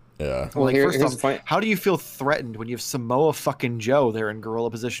 And yeah, well, first off, how do you feel threatened when you have Samoa fucking Joe there in gorilla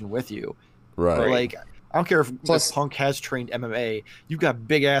position with you? Right. Like, I don't care if Punk has trained MMA. You've got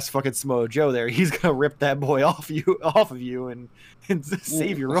big ass fucking Samoa Joe there. He's gonna rip that boy off of you and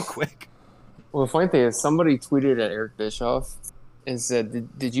save you real quick. Well, the funny thing is, somebody tweeted at Eric Bischoff and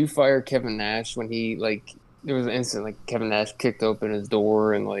said, "Did you fire Kevin Nash when he there was an incident like Kevin Nash kicked open his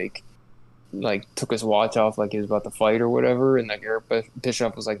door and like took his watch off like he was about to fight or whatever?" And like Eric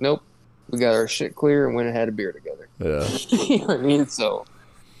Bischoff was like, "Nope, we got our shit clear and went and had a beer together." Yeah, you know what I mean? So.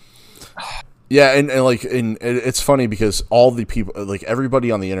 Yeah, and it's funny because all the people, like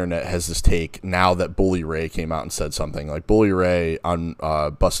everybody on the internet has this take now that Bully Ray came out and said something. Like Bully Ray on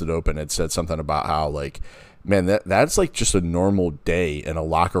Busted Open had said something about how like, man, that's like just a normal day in a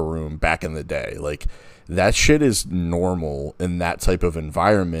locker room back in the day. Like that shit is normal in that type of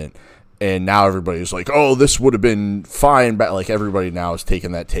environment. And now everybody's like, oh, this would have been fine. But like everybody now is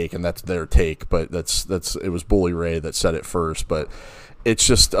taking that take, and that's their take. But it was Bully Ray that said it first. But it's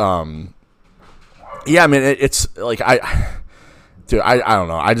just yeah, I mean, it's like I don't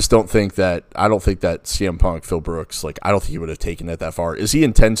know. I just don't think that CM Punk, Phil Brooks, like I don't think he would have taken it that far. Is he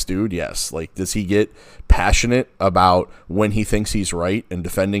intense, dude? Yes. Like, does he get passionate about when he thinks he's right and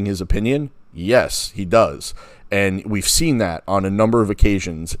defending his opinion? Yes, he does, and we've seen that on a number of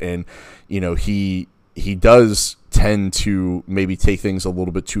occasions. And he does tend to maybe take things a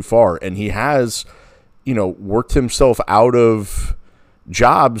little bit too far, and he has worked himself out of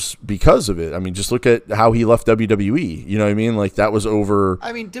jobs because of it. I mean, just look at how he left WWE. You know what I mean? Like that was over.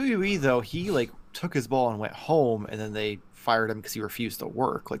 I mean, WWE though, he took his ball and went home, and then they fired him because he refused to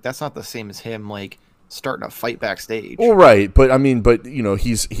work. Like that's not the same as him starting a fight backstage. Well, right, but I mean,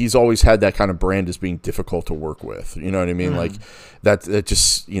 he's always had that kind of brand as being difficult to work with. You know what I mean? Like that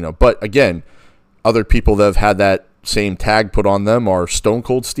just But again, other people that have had that same tag put on them are Stone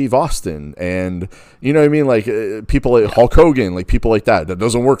Cold Steve Austin, and you know what I mean, like people like Hulk Hogan, like people like that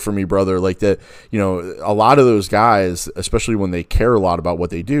doesn't work for me, brother. Like that, a lot of those guys, especially when they care a lot about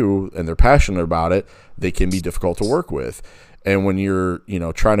what they do and they're passionate about it, they can be difficult to work with. And when you're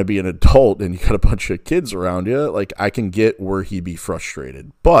trying to be an adult and you got a bunch of kids around you, like I can get where he'd be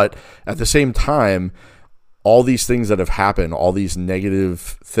frustrated, but at the same time, all these things that have happened, all these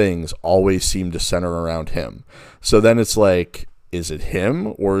negative things always seem to center around him. So then it's like, is it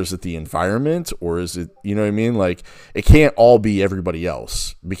him or is it the environment or is it, you know what I mean? Like it can't all be everybody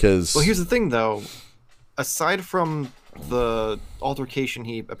else because... Well, here's the thing though. Aside from the altercation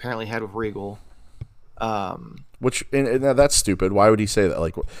he apparently had with Regal, which, and that's stupid. Why would he say that?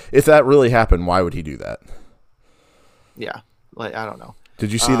 Like if that really happened, why would he do that? Yeah. I don't know.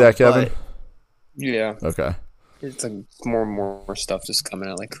 Did you see that, Kevin? Yeah. Okay. It's like more and more stuff just coming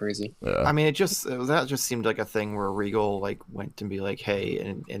out like crazy. Yeah. I mean, that just seemed like a thing where Regal went to be like, hey,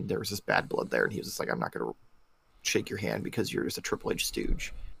 and there was this bad blood there, and he was just like, I'm not gonna shake your hand because you're just a Triple H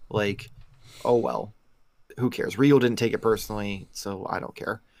stooge. Like, oh well, who cares? Regal didn't take it personally, so I don't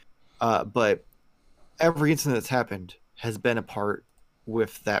care. But every incident that's happened has been a part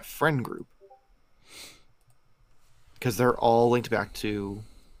with that friend group because they're all linked back to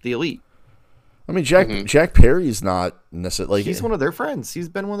the Elite. I mean, Jack Perry's not necessarily like he's one of their friends. He's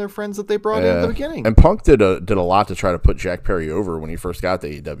been one of their friends that they brought in at the beginning. And Punk did a lot to try to put Jack Perry over when he first got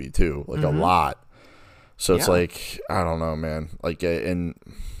to AEW too, like a lot. So it's like, I don't know, man. Like, and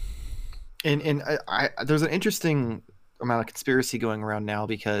there's an interesting amount of conspiracy going around now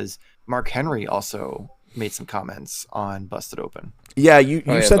because Mark Henry also made some comments on Busted Open. Yeah, you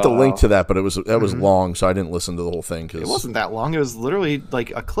sent the link to that, but it was long, so I didn't listen to the whole thing. It wasn't that long. It was literally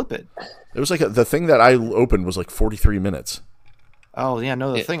like a clip it. It was like the thing that I opened was like 43 minutes. Oh yeah,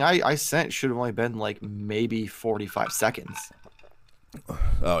 no, the thing I sent should have only been like maybe 45 seconds.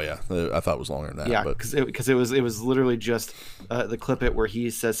 Oh yeah, I thought it was longer than that. Yeah, because it was literally just the clip it where he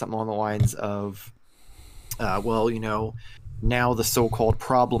says something along the lines of, well, you know, now the so-called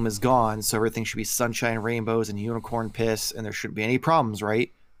problem is gone, so everything should be sunshine and rainbows and unicorn piss, and there shouldn't be any problems,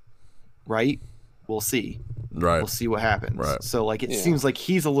 right? Right? We'll see. Right. We'll see what happens. Right. So like it seems like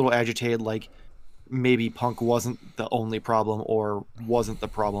he's a little agitated, like maybe Punk wasn't the only problem or wasn't the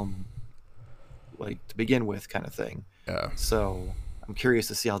problem, like to begin with, kind of thing. Yeah. So I'm curious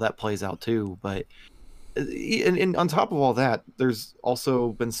to see how that plays out too. But and on top of all that, there's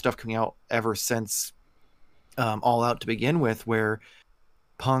also been stuff coming out ever since All Out to begin with, where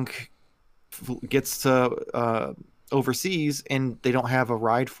Punk gets to overseas and they don't have a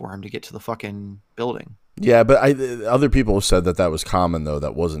ride for him to get to the fucking building. Yeah, but other people have said that was common though.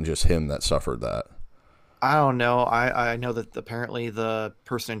 That wasn't just him that suffered that. I don't know. I know that apparently the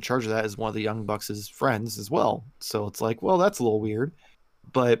person in charge of that is one of the Young Bucks' friends as well. So it's like, well, that's a little weird.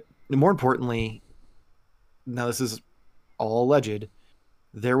 But more importantly, now this is all alleged,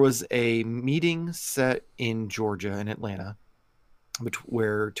 there was a meeting set in Georgia and Atlanta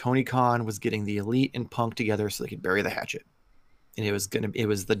where Tony Khan was getting the Elite and Punk together so they could bury the hatchet. And it was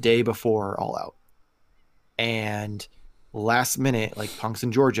the day before All Out. And last minute, like Punk's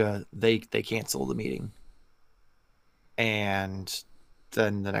in Georgia, they cancel the meeting. And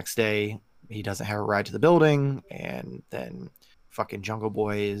then the next day, he doesn't have a ride to the building, and then fucking Jungle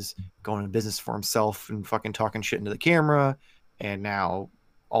Boy is going into business for himself and fucking talking shit into the camera, and now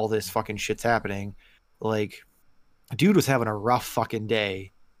all this fucking shit's happening. Like, dude was having a rough fucking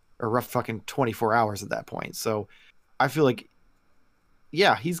day, or rough fucking 24 hours at that point. So I feel like,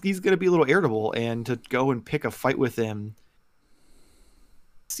 yeah, he's gonna be a little irritable, and to go and pick a fight with him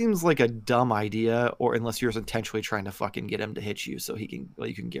seems like a dumb idea, or unless you're intentionally trying to fucking get him to hit you so you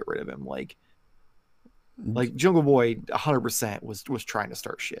can get rid of him. Like Jungle Boy 100% was trying to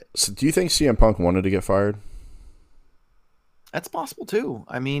start shit. So do you think CM Punk wanted to get fired? That's possible too.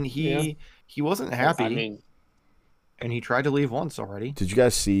 I mean, he wasn't happy, and he tried to leave once already. Did you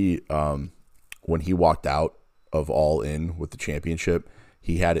guys see when he walked out of All In with the championship,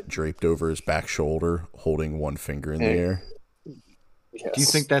 he had it draped over his back shoulder, holding one finger in the air? Yes. Do you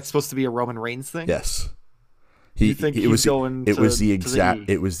think that's supposed to be a Roman Reigns thing? Yes. It was the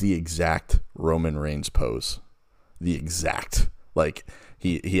exact Roman Reigns pose. The exact. Like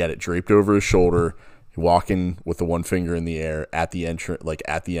he had it draped over his shoulder, walking with the one finger in the air at the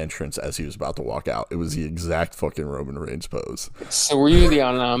entrance as he was about to walk out. It was the exact fucking Roman Reigns pose. So were you the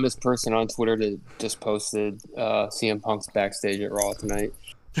anonymous person on Twitter that just posted CM Punk's backstage at Raw tonight?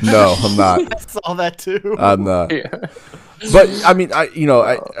 No, I'm not. I saw that too. I'm not. Yeah. But I mean, I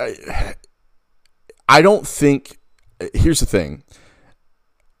don't think. Here's the thing.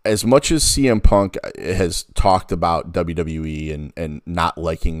 As much as CM Punk has talked about WWE and not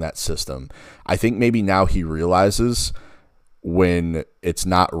liking that system, I think maybe now he realizes when it's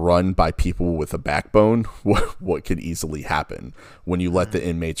not run by people with a backbone, what could easily happen when you let the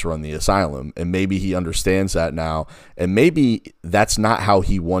inmates run the asylum. And maybe he understands that now. And maybe that's not how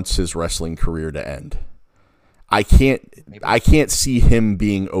he wants his wrestling career to end. I can't see him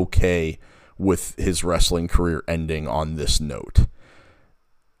being okay with his wrestling career ending on this note.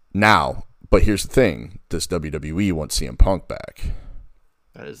 Now, but here's the thing. Does WWE want CM Punk back?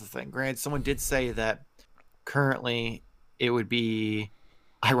 That is the thing. Granted, someone did say that currently it would be,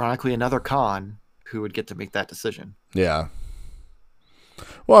 ironically, another Khan who would get to make that decision. Yeah.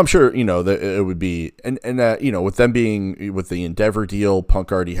 Well, I'm sure, that it would be, and with them being, with the Endeavor deal,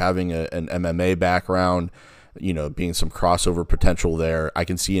 Punk already having an MMA background, being some crossover potential there, I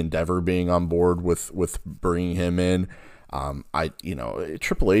can see Endeavor being on board with bringing him in.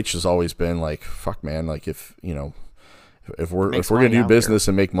 Triple H has always been like, fuck, man, like if we're gonna do business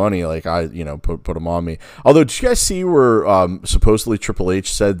and make money, like put them on me. Although, did you guys see where supposedly Triple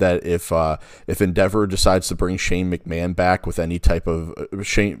H said that if Endeavor decides to bring Shane McMahon back with any type of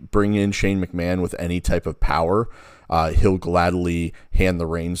bring in Shane McMahon with any type of power, he'll gladly hand the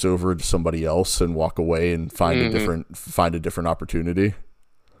reins over to somebody else and walk away and find a different opportunity.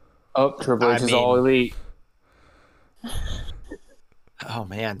 Oh, Triple H I is all mean- elite. Oh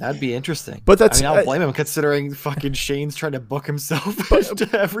man, that'd be interesting. But that's- I mean, I don't blame him considering fucking Shane's trying to book himself into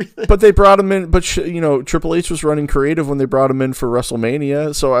everything. But they brought him in. But Triple H was running creative when they brought him in for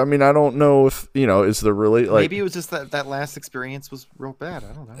WrestleMania. So I mean, I don't know if is the really like maybe it was just that last experience was real bad.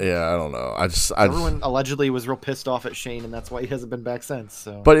 I don't know. Yeah, I don't know. Everyone allegedly was real pissed off at Shane, and that's why he hasn't been back since.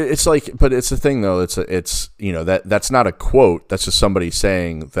 So, But it's the thing though. It's that's not a quote. That's just somebody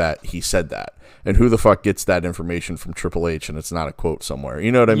saying that he said that. And who the fuck gets that information from Triple H and it's not a quote somewhere?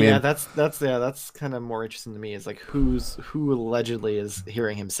 You know what I mean? Yeah, that's kind of more interesting to me. Is like who allegedly is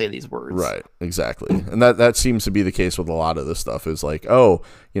hearing him say these words? Right, exactly. And that seems to be the case with a lot of this stuff. Is like, oh,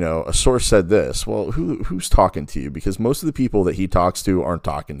 a source said this. Well, who's talking to you? Because most of the people that he talks to aren't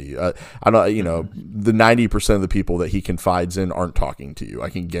talking to you. I don't. The 90% of the people that he confides in aren't talking to you.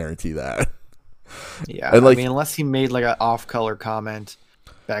 I can guarantee that. Yeah, And, like- I mean, unless he made like an off-color comment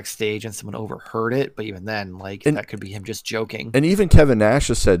backstage and someone overheard it, but even then, like that could be him just joking. And even Kevin Nash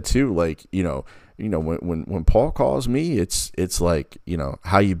has said too, like, when Paul calls me, it's like,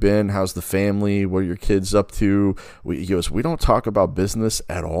 how you been? How's the family? What are your kids up to? He goes, we don't talk about business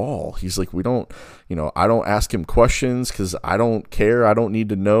at all. He's like, we don't, I don't ask him questions because I don't care. I don't need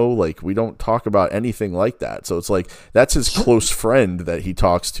to know. Like, we don't talk about anything like that. So it's like, that's his close friend that he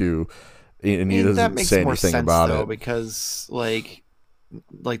talks to, and he doesn't say anything about it. Because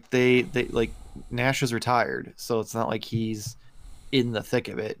they like Nash is retired, so it's not like he's in the thick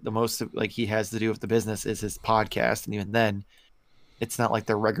of it. The most like he has to do with the business is his podcast, and even then, it's not like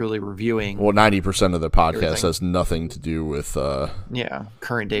they're regularly reviewing. Well, 90% of the podcast everything. has nothing to do with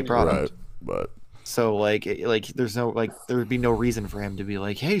current day product. right, but So there's no there would be no reason for him to be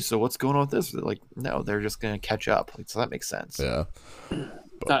like, hey, so what's going on with this? Like, no, they're just gonna catch up. Like, so that makes sense. yeah.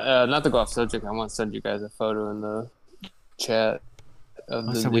 Not to go off subject, I want to send you guys a photo in the chat of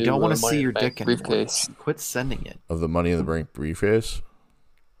the Listen, we don't want to Money see in your the Bank dick anymore. briefcase. Quit sending it. Of the Money in the Bank briefcase.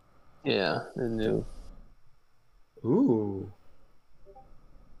 Yeah, the new. Ooh,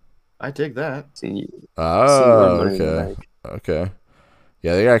 I dig that. See, Oh, Money in the okay. Bank. Okay.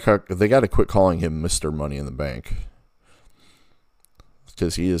 Yeah, they got to quit calling him Mr. Money in the Bank.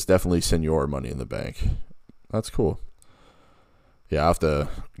 Because he is definitely Senor Money in the Bank. That's cool. Yeah, I'll have to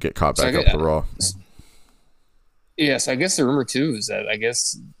get caught back up to Raw. Yes, I guess the rumor too is that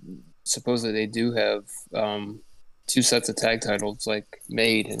supposedly they do have 2 sets of tag titles like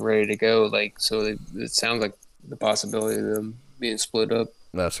made and ready to go. Like, so it sounds like the possibility of them being split up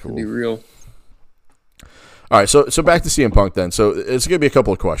That's could cool. be real. All right, so back to CM Punk then. So it's going to be a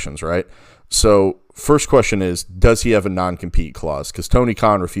couple of questions, right? So first question is, does he have a non-compete clause? Because Tony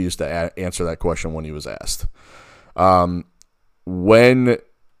Khan refused to answer that question when he was asked. When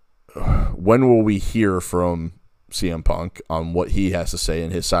will we hear from CM Punk on what he has to say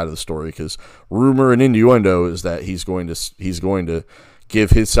in his side of the story? Because rumor and innuendo is that he's going to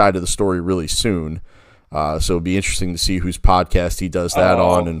give his side of the story really soon. So it'd be interesting to see whose podcast he does that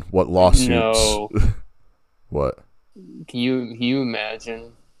on and what lawsuits. No. What? Can you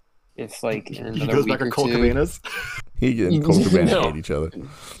imagine if like in He another goes week back or to Cole two? Cabanas. He and Cole Cabana No. hate each other.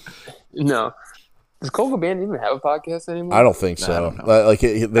 No. Does Cole Cabana even have a podcast anymore? I don't think so. I don't know. Like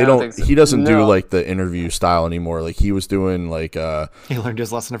they don't don't. think so. He doesn't do No. like the interview style anymore. Like he was doing like He learned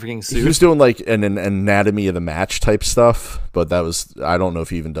his lesson for getting he sued. was doing like an anatomy of the match type stuff. But that was I don't know if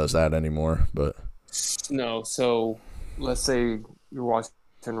he even does that anymore. But No. So let's say you're watching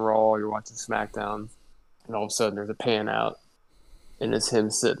Raw, you're watching SmackDown, and all of a sudden there's a pan out, and it's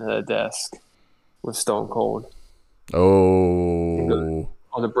him sitting at a desk with Stone Cold oh.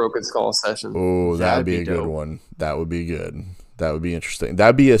 on the Broken Skull session. Oh, that'd That'd be be a good dope. one. That would be good. That would be interesting.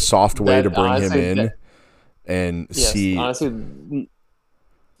 That'd be a soft way That- to bring him honestly, in that- and Yes, see. honestly,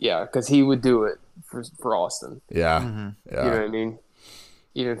 yeah, because he would do it for Austin. Yeah, Mhm. yeah. You know what I mean?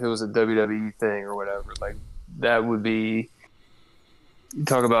 Even if it was a WWE thing or whatever, like that would be. You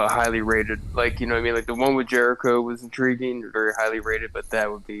talk about highly rated, like you know what I mean. Like the one with Jericho was intriguing, very highly rated, but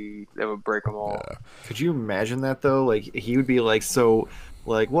that would break them all. Yeah. Could you imagine that though? Like he would be like, so,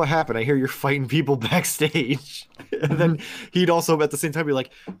 like, what happened? I hear you're fighting people backstage, and then he'd also at the same time be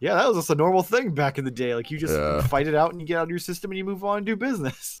like, yeah, that was just a normal thing back in the day. Like you just Yeah. fight it out and you get out of your system and you move on and do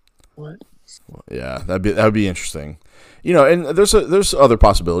business. What? Yeah, that would be interesting. You know, and there's other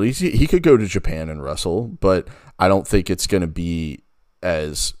possibilities. He could go to Japan and wrestle, but I don't think it's going to be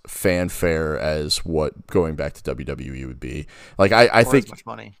as fanfare as what going back to WWE would be. Like I Or think as much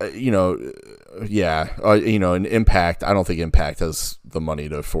money. in Impact, I don't think Impact has the money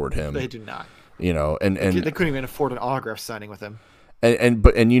to afford him. They do not. You know, and They couldn't even afford an autograph signing with him.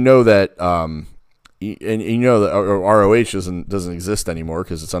 and you know that and you know that ROH doesn't exist anymore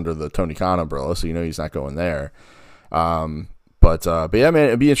because it's under the Tony Khan umbrella, so you know he's not going there. But yeah, man,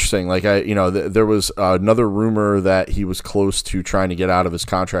 it'd be interesting. Like there was another rumor that he was close to trying to get out of his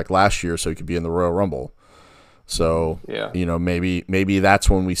contract last year so he could be in the Royal Rumble. So yeah, maybe that's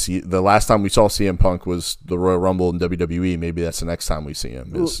when we see the last time we saw CM Punk was the Royal Rumble in WWE. Maybe that's the next time we see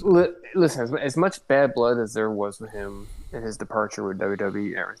him. Listen, as much bad blood as there was with him and his departure with WWE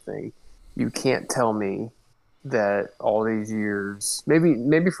and everything, you can't tell me that all these years,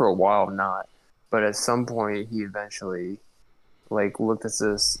 maybe for a while not, but at some point he eventually looked at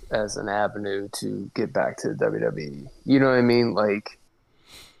this as an avenue to get back to the WWE. You know what I mean? Like,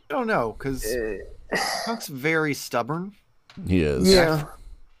 I don't know, because Punk's very stubborn. He is. Yeah.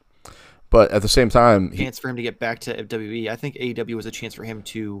 But at the same time, chance for him to get back to WWE. I think AEW was a chance for him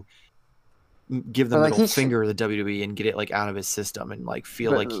to give the middle finger to the WWE and get it out of his system and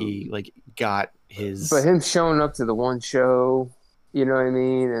feel like he got his. But him showing up to the one show, you know what I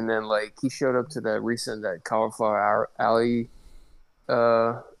mean, and then he showed up to that Cauliflower Alley.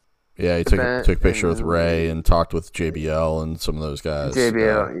 Yeah, he took a picture with Ray and talked with JBL and some of those guys.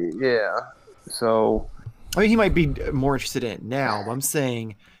 JBL, yeah. So, I mean, he might be more interested in it now. But I'm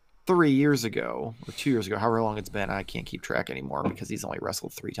saying 3 years ago or 2 years ago, however long it's been, I can't keep track anymore because he's only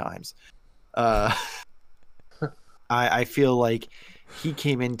wrestled 3 times. I feel like he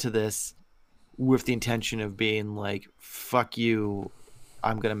came into this with the intention of being like, "Fuck you,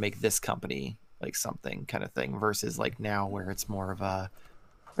 I'm gonna make this company something," kind of thing. Versus now where it's more of a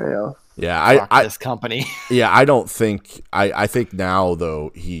this company. Yeah, I don't think I think now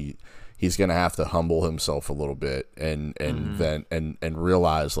though he's gonna have to humble himself a little bit and then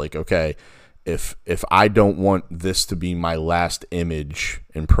realize okay, if I don't want this to be my last image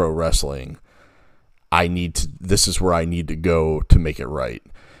in pro wrestling, this is where I need to go to make it right.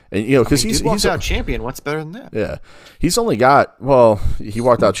 And because he's walked out champion. What's better than that? Yeah, he's only got he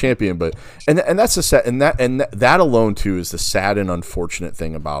walked out champion, but and that's the sad and that alone too is the sad and unfortunate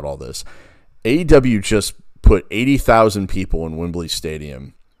thing about all this. AEW just put 80,000 people in Wembley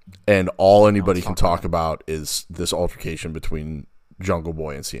Stadium, and all anybody can talk about is this altercation between Jungle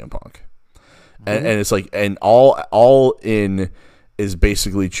Boy and CM Punk, and it's and all in is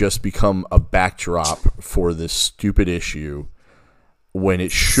basically just become a backdrop for this stupid issue, when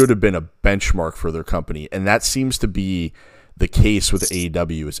it should have been a benchmark for their company. And that seems to be the case with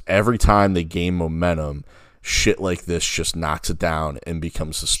AEW, is every time they gain momentum, shit like this just knocks it down and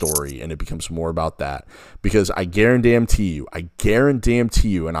becomes the story, and it becomes more about that. Because I guarantee you,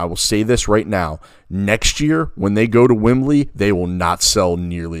 and I will say this right now, next year when they go to Wembley, they will not sell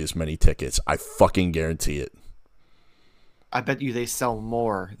nearly as many tickets. I fucking guarantee it. I bet you they sell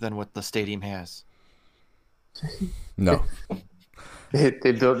more than what the stadium has. No. They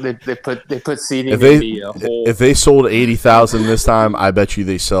put seating if they sold 80,000 this time, I bet you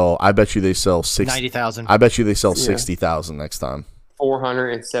they sell 90,000. I bet you they sell 60,000 next time.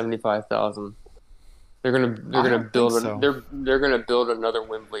 475,000. They're gonna build they're gonna build another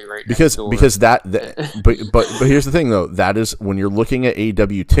Wembley right because next door. Because that but here's the thing though, that is when you're looking at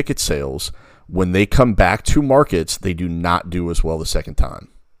AEW ticket sales, when they come back to markets, they do not do as well the second time.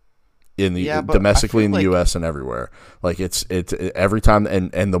 In the domestically in the US and everywhere. It's every time,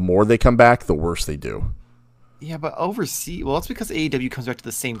 and the more they come back, the worse they do. Yeah, but overseas, it's because AEW comes back to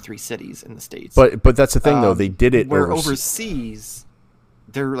the same 3 cities in the States. But that's the thing though, they did it where overseas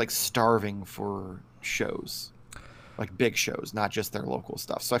they're starving for shows. Big shows, not just their local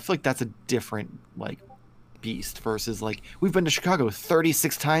stuff. So I feel like that's a different beast versus we've been to Chicago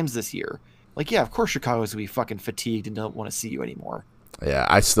 36 times this year. Yeah, of course Chicago's gonna be fucking fatigued and don't want to see you anymore. Yeah,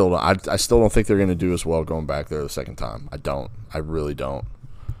 I still don't think they're going to do as well going back there the second time. I don't. I really don't.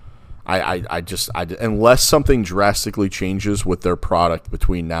 I just unless something drastically changes with their product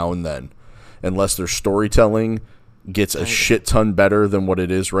between now and then, unless their storytelling gets a shit ton better than what it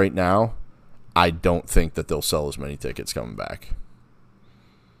is right now, I don't think that they'll sell as many tickets coming back.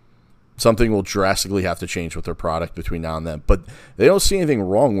 Something will drastically have to change with their product between now and then, but they don't see anything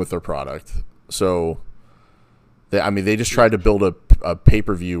wrong with their product. So they just tried to build a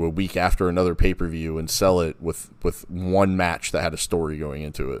pay-per-view a week after another pay-per-view and sell it with one match that had a story going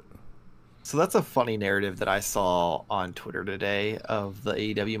into it. So that's a funny narrative that I saw on Twitter today of the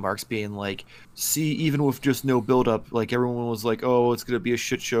AEW marks being see, even with just no build-up, everyone was oh, it's going to be a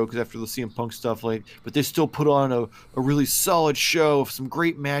shit show because after the CM Punk stuff, but they still put on a really solid show of some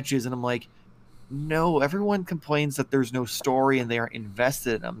great matches. And I'm no, everyone complains that there's no story and they aren't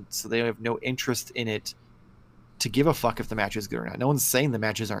invested in them, so they have no interest in it to give a fuck if the match is good or not. No one's saying the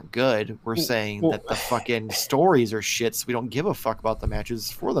matches aren't good. We're saying that the fucking stories are shit, so we don't give a fuck about the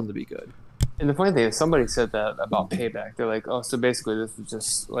matches for them to be good. And the funny thing is, somebody said that about Payback. They're like, oh, so basically this is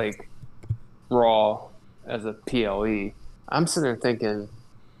just like Raw as a PLE. I'm sitting there thinking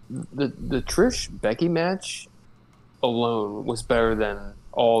the Trish Becky match alone was better than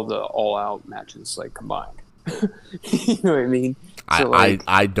all the All Out matches like combined. You know what I mean? So, like,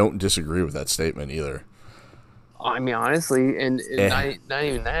 I don't disagree with that statement either. I mean, honestly, and not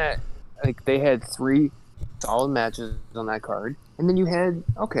even that. Like, they had 3 solid matches on that card, and then you had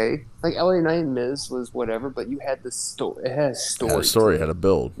like LA Knight and Miz was whatever, but you had the story. It had a story. Yeah, the story had a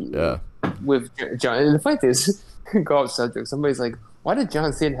build. Yeah. With John, and the funny thing is, go off subject. Somebody's like, "Why did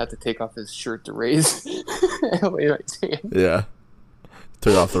John Cena have to take off his shirt to raise LA Knight's hand?" Yeah.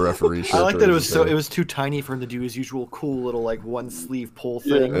 Took off the referee shirt. I like that it was too tiny for him to do his usual cool little like one sleeve pull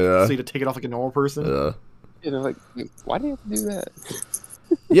thing. Yeah. So he had to take it off like a normal person. Yeah. And they're like, "Why do you have to do that?"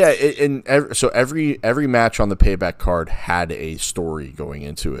 Yeah, so every match on the Payback card had a story going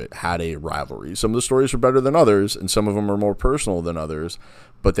into it, had a rivalry. Some of the stories were better than others, and some of them are more personal than others,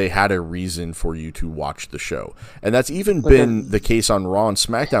 but they had a reason for you to watch the show. And that's even been the case on Raw and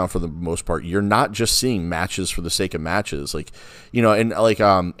SmackDown for the most part. You're not just seeing matches for the sake of matches. Like, you know, and like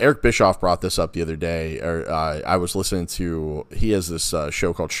Eric Bischoff brought this up the other day, or I was listening to, he has this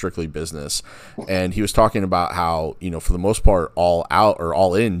show called Strictly Business, and he was talking about how, you know, for the most part, All Out or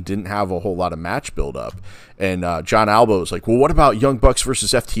All In didn't have a whole lot of match build up. And John Alba was like, well, what about Young Bucks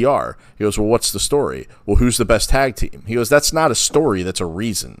versus FTR? He goes, well, what's the story? Well, who's the best tag team? He goes, that's not a story, that's a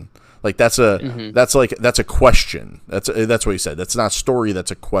reason. Like that's a question. That's what he said. That's not a story, that's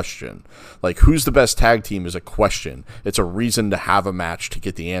a question. Like, who's the best tag team is a question. It's a reason to have a match to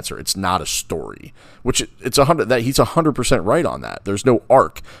get the answer. It's not a story. Which he's 100% right on that. There's no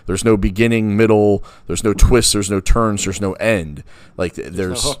arc. There's no beginning, middle. There's no twists. There's no turns. There's no end. Like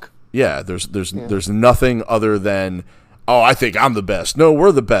there's no hook. Yeah, there's nothing other than, oh, I think I'm the best. No,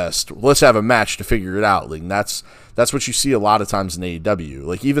 we're the best. Let's have a match to figure it out. Like that's what you see a lot of times in AEW.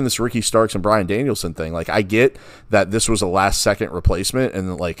 Like even this Ricky Starks and Bryan Danielson thing. Like I get that this was a last second replacement,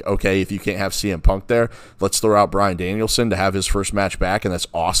 and like, okay, if you can't have CM Punk there, let's throw out Bryan Danielson to have his first match back, and that's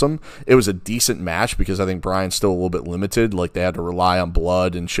awesome. It was a decent match because I think Bryan's still a little bit limited. Like they had to rely on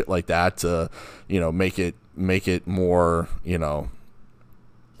blood and shit like that to, you know, make it more, you know.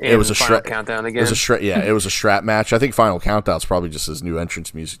 It was a Final Countdown again. It was a strap match. I think Final Countdown's probably just his new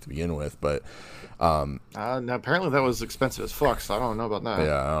entrance music to begin with, but now apparently that was expensive as fuck, so I don't know about that.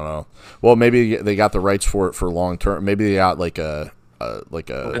 Yeah, I don't know. Well, maybe they got the rights for it for long term. Maybe they got like a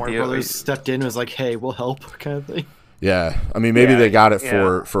Warner Brothers stepped in and was like, "Hey, we'll help," kind of thing. Yeah, I mean, maybe they got it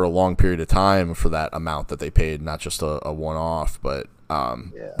for a long period of time for that amount that they paid, not just a one-off, but. I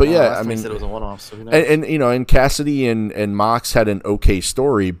mean, said it was a one-off, so and you know, and Cassidy and Mox had an okay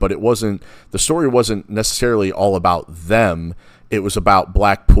story, but the story wasn't necessarily all about them. It was about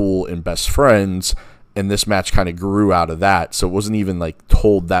Blackpool and best friends, and this match kind of grew out of that. So it wasn't even like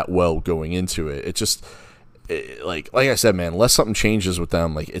told that well going into it. It just like I said, man, unless something changes with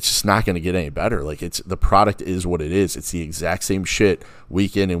them, like it's just not going to get any better. Like the product is what it is. It's the exact same shit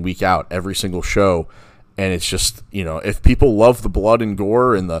week in and week out, every single show. And it's just, you know, if people love the blood and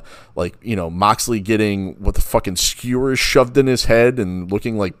gore and the, like, you know, Moxley getting what the fucking skewers shoved in his head and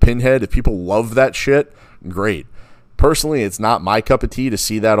looking like Pinhead, if people love that shit, great. Personally, it's not my cup of tea to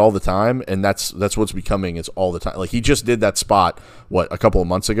see that all the time, and that's what's becoming. It's all the time. Like, he just did that spot, a couple of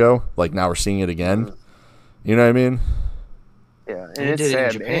months ago? Like, now we're seeing it again? You know what I mean? Yeah, and it's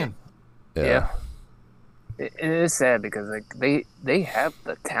sad. In Japan. Yeah. It is sad because like they have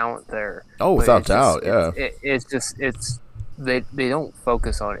the talent there. Oh, without doubt, yeah. It's just they don't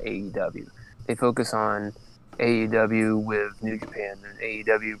focus on AEW. They focus on AEW with New Japan and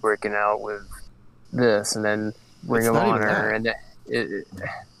AEW breaking out with this, and then Ring of Honor, and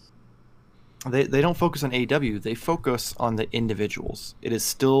they don't focus on AEW. They focus on the individuals. It is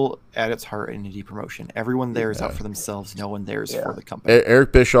still at its heart an indie promotion. Everyone there is out for themselves. No one there is for the company.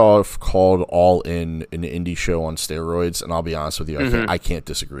 Eric Bischoff called All In an indie show on steroids, and I'll be honest with you, I can't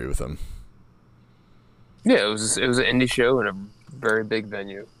disagree with him. Yeah, it was an indie show in a very big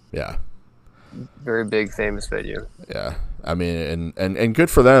venue. Yeah. Very big, famous venue. Yeah. I mean, and good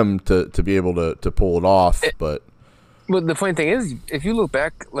for them to be able to pull it off, but the funny thing is, if you look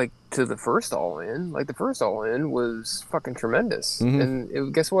back, like, to the first All In, like, the first All In was fucking tremendous.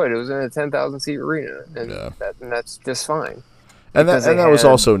 And guess what? It was in a 10,000-seat arena, and that's just fine. And that was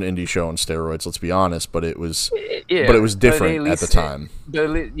also an indie show on steroids, let's be honest, but it was different at the time.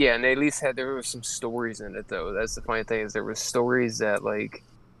 And they at least there were some stories in it, though. That's the funny thing, is there were stories that, like,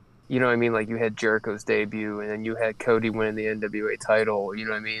 you know what I mean? Like, you had Jericho's debut, and then you had Cody winning the NWA title, you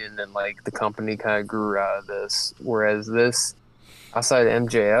know what I mean? And then, like, the company kind of grew out of this. Whereas this, outside of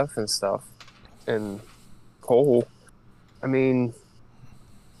MJF and stuff, and Cole. I mean,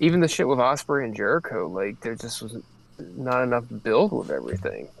 even the shit with Osprey and Jericho, like there just was not enough build with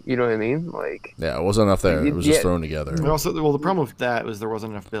everything. You know what I mean? Like, Yeah, it wasn't enough there. It was just thrown together. And also, well, the problem with that was there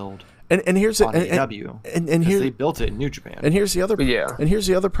wasn't enough build. And here's on AEW. And here they built it in New Japan. And here's the other. Yeah. And here's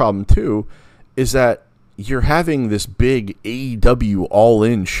the other problem too, is that you're having this big AEW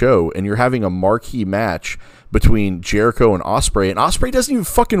all-in show, and you're having a marquee match between Jericho and Osprey doesn't even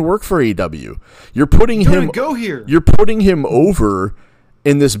fucking work for AEW. You're putting him go here. You're putting him over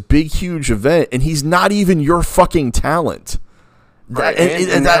in this big, huge event, and he's not even your fucking talent. Right.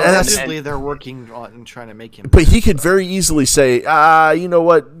 And they're working on trying to make him. But he could very easily say, you know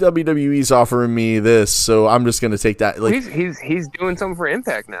what, WWE's offering me this, so I'm just going to take that. Like, he's doing something for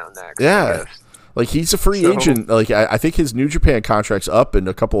Impact now next. Yeah. Like, he's a free agent. Like, I think his New Japan contract's up in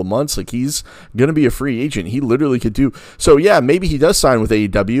a couple of months. Like, he's going to be a free agent. He literally could do. So, yeah, maybe he does sign with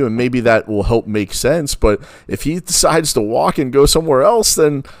AEW, and maybe that will help make sense. But if he decides to walk and go somewhere else,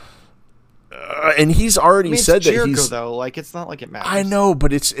 then... and he's already said that Jericho, though, like, it's not like it matters. I know,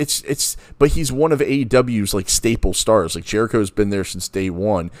 but but he's one of AEW's like staple stars. Like, Jericho's been there since day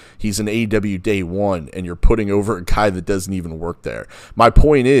one. He's an AEW day one, and you're putting over a guy that doesn't even work there. My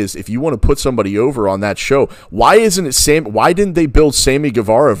point is, if you want to put somebody over on that show, why didn't they build Sammy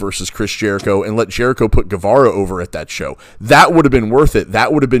Guevara versus Chris Jericho and let Jericho put Guevara over at that show? That would have been worth it.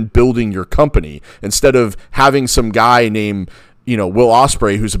 That would have been building your company instead of having some guy named, Will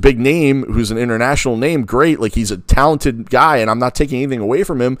Ospreay, who's a big name, who's an international name. Great. Like, he's a talented guy, and I'm not taking anything away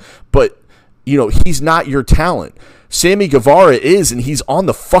from him, but, he's not your talent. Sammy Guevara is, and he's on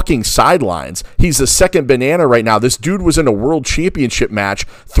the fucking sidelines. He's the second banana right now. This dude was in a world championship match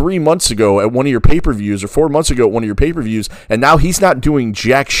 3 months ago at one of your pay-per-views, or 4 months ago at one of your pay-per-views, and now he's not doing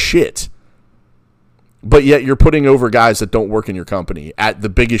jack shit. But yet you're putting over guys that don't work in your company at the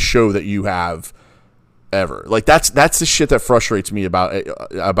biggest show that you have ever. Like, that's the shit that frustrates me about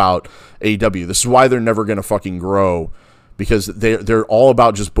AEW. This is why they're never going to fucking grow, because they're all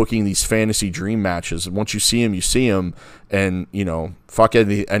about just booking these fantasy dream matches. And once you see them, and fuck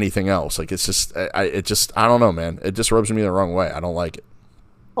anything else. Like, it's just I don't know, man. It just rubs me the wrong way. I don't like it.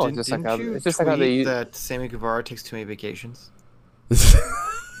 Oh, it's just like how they use that Sammy Guevara takes too many vacations.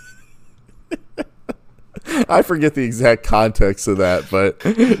 I forget the exact context of that, but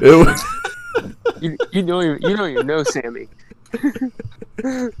it was. You know Sammy.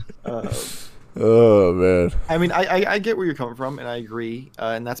 Oh man. I mean, I get where you're coming from, and I agree,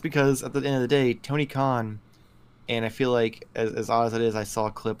 and that's because at the end of the day, Tony Khan, and I feel like as odd as it is, I saw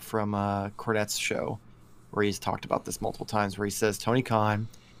a clip from Cordette's show where he's talked about this multiple times, where he says Tony Khan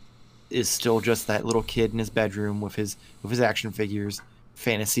is still just that little kid in his bedroom with his action figures,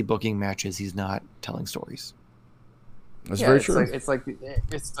 fantasy booking matches. He's not telling stories. That's very true. It's like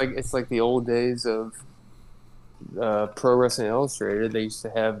the old days of Pro Wrestling Illustrated. They used to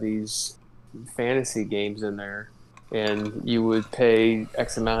have these fantasy games in there, and you would pay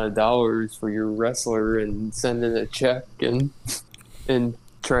X amount of dollars for your wrestler and send in a check and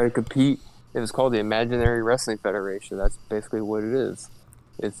try to compete. It was called the Imaginary Wrestling Federation. That's basically what it is.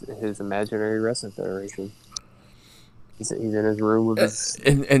 It's his Imaginary Wrestling Federation. He's in his room with his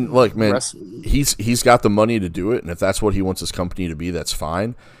and look, man, he's got the money to do it, and if that's what he wants his company to be, that's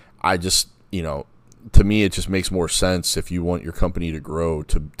fine. I just, to me, it just makes more sense if you want your company to grow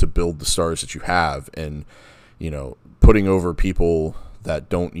to build the stars that you have, and putting over people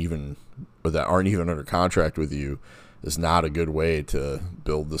that aren't even under contract with you is not a good way to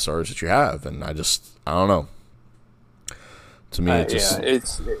build the stars that you have. And I don't know. To me,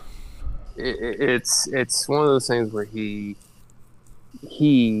 it's one of those things where he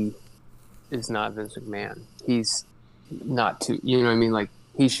is not Vince McMahon. He's not too, you know what I mean? Like,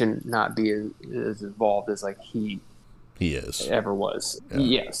 he should not be as involved as like he is ever was. Yeah.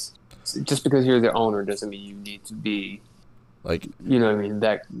 Yes, just because you're the owner doesn't mean you need to be like, you know what I mean?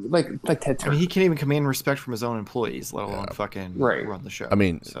 That like Ted Turner. I mean, he can't even command respect from his own employees, let alone fucking run the show. I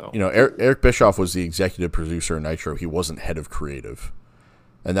mean, Eric Bischoff was the executive producer of Nitro. He wasn't head of creative.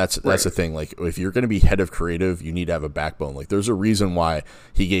 And that's the thing. Like, if you're going to be head of creative, you need to have a backbone. Like, there's a reason why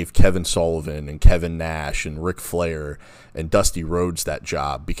he gave Kevin Sullivan and Kevin Nash and Ric Flair and Dusty Rhodes that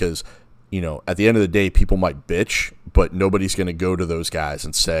job, because, at the end of the day, people might bitch, but nobody's going to go to those guys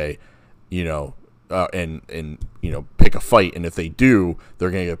and say, pick a fight. And if they do,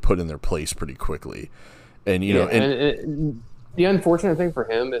 they're going to get put in their place pretty quickly. And, and the unfortunate thing for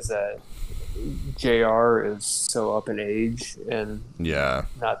him is that JR is so up in age and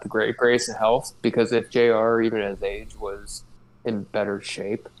not the greatest of health, because if JR, even at his age, was in better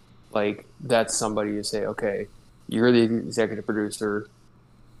shape, like, that's somebody you say, okay, you're the executive producer,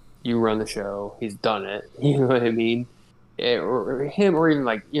 you run the show. He's done it. You know what I mean? Or him, or even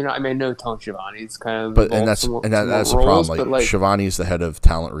like I mean, I know Tony Schiavone's kind of, but that's the roles, problem. Like Schiavone's the head of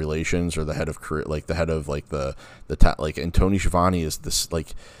talent relations, or the head of career, like the head of like and Tony Schiavone is this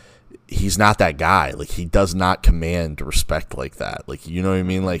like. He's not that guy. Like, he does not command respect like that. Like, you know what I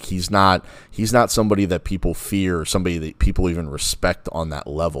mean? Like, he's not somebody that people fear, or somebody that people even respect on that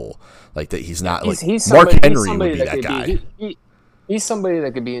level. Like, that he's not he's Mark Henry would be that guy. He's somebody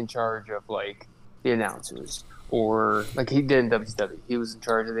that could be in charge of like the announcers, or like he did in WCW. He was in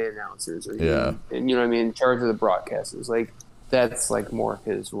charge of the announcers, or and you know what I mean, in charge of the broadcasters. Like, that's like more of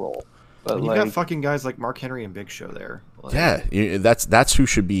his role. But you got fucking guys like Mark Henry and Big Show there. Like, yeah, that's who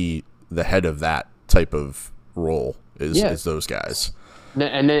should be the head of that type of role is those guys.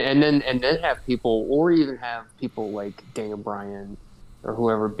 And then have people, or even have people like Daniel Bryan or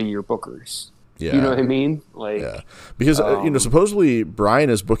whoever be your bookers. Yeah. You know what I mean? Like, because supposedly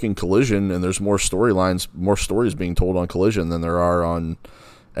Bryan is booking Collision, and there's more stories being told on Collision than there are on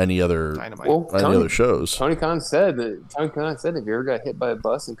any other other shows. Tony Khan said if you ever got hit by a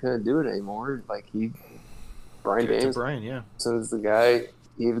bus and couldn't do it anymore, like Brian James, so is the guy.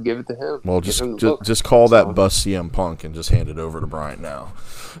 He would give it to him. Well, just call that bus CM Punk and just hand it over to Brian now.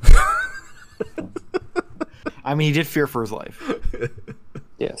 I mean, he did fear for his life.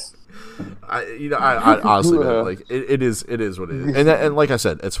 Yes. I honestly like it is what it is, and like I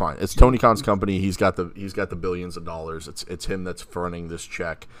said, it's fine. It's Tony Khan's company. He's got the billions of dollars. It's him that's fronting this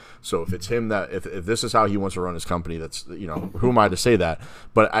check. So if it's him if this is how he wants to run his company, that's who am I to say that?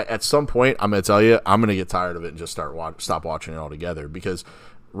 But at some point, I'm gonna tell you, I'm gonna get tired of it and just stop watching it altogether, because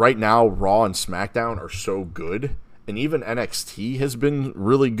right now Raw and SmackDown are so good. And even NXT has been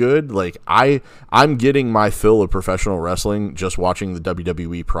really good. Like, I'm getting my fill of professional wrestling just watching the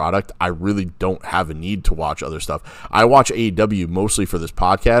WWE product. I really don't have a need to watch other stuff. I watch AEW mostly for this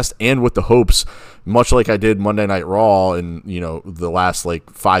podcast, and with the hopes, much like I did Monday Night Raw in the last like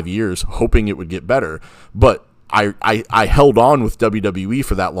 5 years, hoping it would get better. But I held on with WWE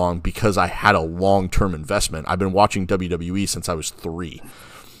for that long because I had a long-term investment. I've been watching WWE since I was 3.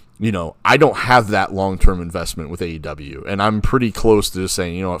 I don't have that long-term investment with AEW, and I'm pretty close to just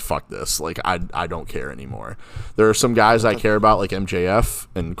saying, you know what, fuck this. Like, I don't care anymore. There are some guys I care about, like MJF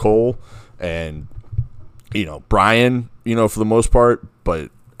and Cole and, Bryan, for the most part. But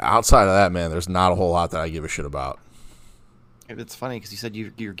outside of that, man, there's not a whole lot that I give a shit about. It's funny because you said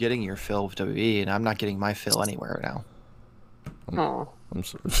you're getting your fill with WWE, and I'm not getting my fill anywhere now. I'm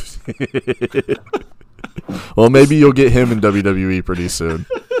sorry. Well, maybe you'll get him in WWE pretty soon.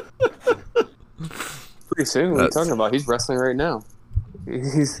 Pretty soon? What are you talking about? He's wrestling right now.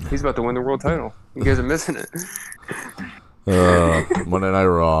 He's about to win the world title. You guys are missing it. Monday Night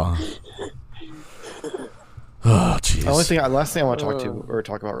Raw. Oh, jeez. Last thing I want to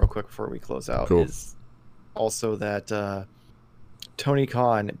talk about real quick before we close out is also that Tony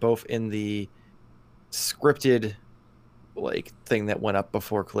Khan, both in the scripted thing that went up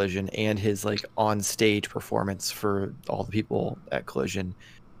before Collision and his on stage performance for all the people at Collision,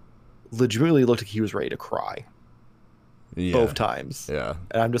 legitimately looked like he was ready to cry. Both times. Yeah.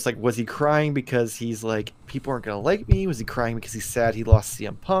 And I'm just like, was he crying because he's like, people aren't gonna like me? Was he crying because he's sad he lost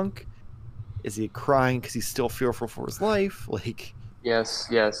CM Punk? Is he crying because he's still fearful for his life? Yes,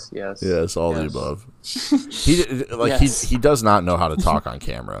 all the above. He does not know how to talk on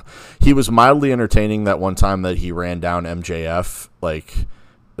camera. He was mildly entertaining that one time that he ran down MJF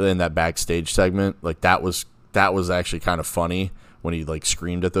in that backstage segment. That was actually kind of funny when he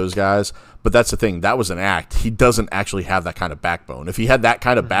screamed at those guys. But that's the thing, that was an act. He doesn't actually have that kind of backbone. If he had that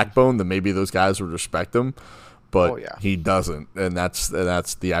kind of backbone, then maybe those guys would respect him. But he doesn't, and that's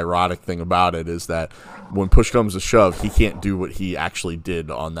the ironic thing about it, is that when push comes to shove, he can't do what he actually did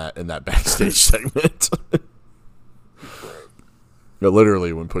in that backstage segment. But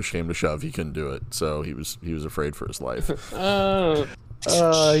literally, when push came to shove, he couldn't do it, so he was afraid for his life.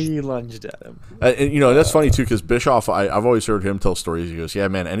 He lunged at him. And that's funny too, because Bischoff, I've always heard him tell stories. He goes, "Yeah,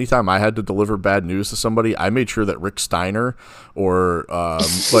 man, anytime I had to deliver bad news to somebody, I made sure that Rick Steiner or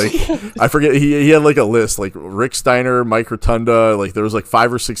I forget, he had a list, Rick Steiner, Mike Rotunda, there was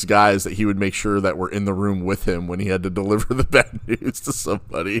 5 or 6 guys that he would make sure that were in the room with him when he had to deliver the bad news to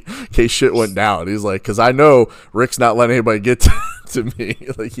somebody in case shit went down. He's like, because I know Rick's not letting anybody get to me.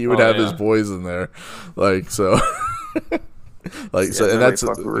 He would have his boys in there, so." And that's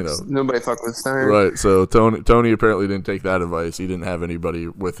nobody fuck with Steiner, right? So Tony apparently didn't take that advice. He didn't have anybody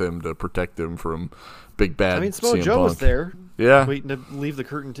with him to protect him from big bad. Samoa Joe was there, waiting to leave the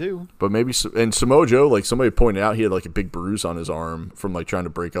curtain too. But maybe Samoa Joe, somebody pointed out, he had a big bruise on his arm from trying to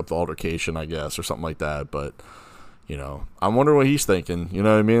break up the altercation, I guess, or something like that. But I'm wondering what he's thinking. You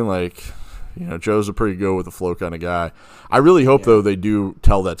know what I mean? Like, Joe's a pretty go with the flow kind of guy. I really hope though they do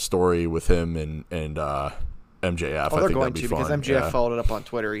tell that story with him and MJF. Oh, they're going to because MJF followed it up on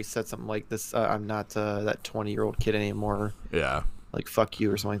Twitter. He said something like this: "I'm not that 20-year-old kid anymore." Yeah. Like fuck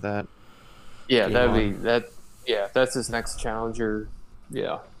you or something like that. Yeah, that'd be that. Yeah, if that's his next challenger.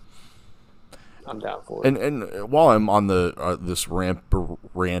 Yeah, I'm down for it. And while I'm on the this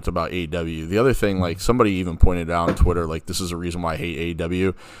rant about AEW, the other thing, like somebody even pointed out on Twitter, like this is a reason why I hate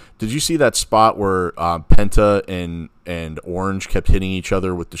AEW. Did you see that spot where Penta and Orange kept hitting each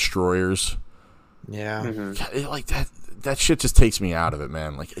other with destroyers? Yeah, like that shit just takes me out of it,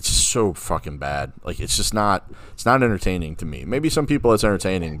 man. Like it's just so fucking bad. Like it's not entertaining to me. Maybe some people it's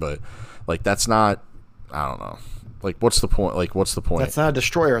entertaining, but like that's not. I don't know. Like what's the point? That's not a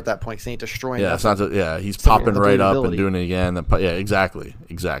destroyer at that point. Because he ain't destroying. Yeah, it's not. He's popping right up and doing it again. Yeah, exactly.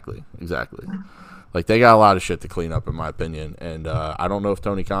 Like they got a lot of shit to clean up, in my opinion, and I don't know if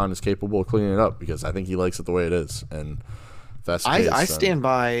Tony Khan is capable of cleaning it up because I think he likes it the way it is, and if that's the case, I stand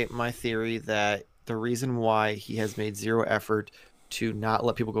by my theory that the reason why he has made zero effort to not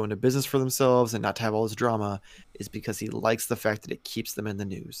let people go into business for themselves and not to have all this drama is because he likes the fact that it keeps them in the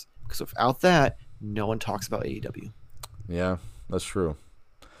news. Because without that, no one talks about AEW. Yeah, that's true.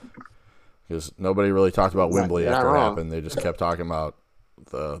 Because nobody really talked about Wembley after it happened. They just kept talking about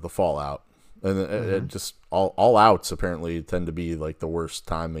the fallout. And it just all outs apparently tend to be like the worst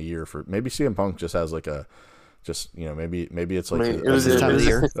time of year for maybe CM Punk just has like a maybe it's like it was this time of the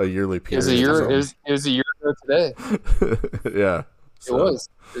year. A yearly period. It was a year ago today. Yeah. It was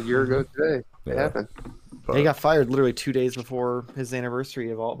a year ago today. It happened. But he got fired literally 2 days before his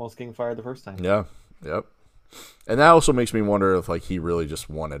anniversary of almost getting fired the first time. Yeah. Yep. And that also makes me wonder if like he really just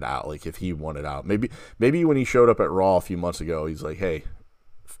wanted out. Like if he wanted out, maybe when he showed up at Raw a few months ago, he's like, hey,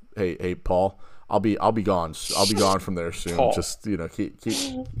 Paul, I'll be gone. I'll be gone from there soon. Paul. Just keep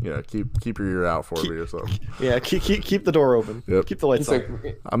your ear out for me or something. Yeah, keep the door open. Yep. Keep the lights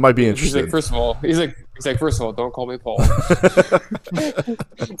on. I might be interested. He's like, first of all, don't call me Paul, and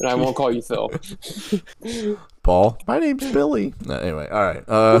I won't call you Phil. Paul, my name's Billy. No, anyway, all right.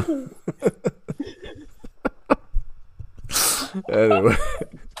 Anyway,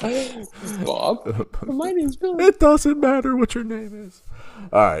 Bob, my name's Billy. It doesn't matter what your name is.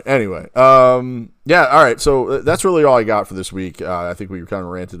 All right. Anyway, yeah. All right. So that's really all I got for this week. I think we kind of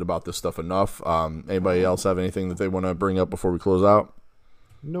ranted about this stuff enough. Anybody else have anything that they want to bring up before we close out?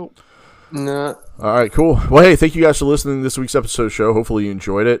 Nope. No. All right, cool. Well, hey, thank you guys for listening to this week's episode of the show. Hopefully you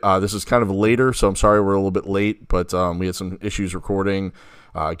enjoyed it. This is kind of later, so I'm sorry we're a little bit late, but we had some issues recording,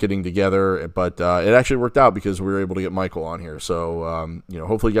 getting together, but it actually worked out because we were able to get Michael on here. So,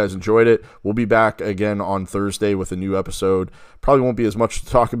 hopefully you guys enjoyed it. We'll be back again on Thursday with a new episode. Probably won't be as much to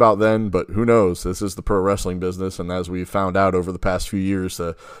talk about then, but who knows? This is the pro wrestling business, and as we've found out over the past few years,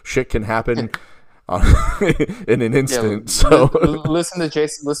 shit can happen in an instant. Yeah, so listen to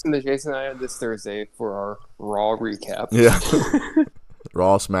Jason and I this Thursday for our Raw recap. Yeah.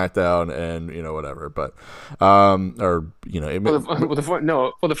 Raw, SmackDown, and whatever, but the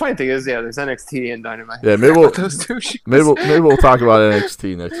funny thing is, there's NXT and Dynamite. Yeah, maybe we'll talk about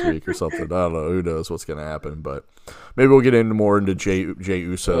NXT next week or something. I don't know. Who knows what's gonna happen, but maybe we'll get more into Jey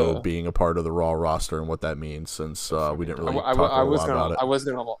Uso being a part of the Raw roster and what that means, since we didn't really talk a lot about it. I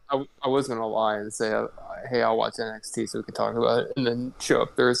was gonna lie and say, hey, I'll watch NXT so we can talk about it, and then show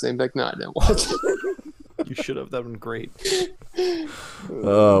up Thursday and be like, no, I didn't watch it. You should have. That would been great.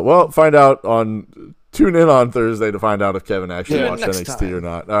 Well, tune in on Thursday to find out if Kevin actually watched NXT or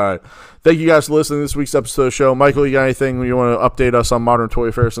not. All right. Thank you guys for listening to this week's episode of the show. Michael, you got anything you want to update us on Modern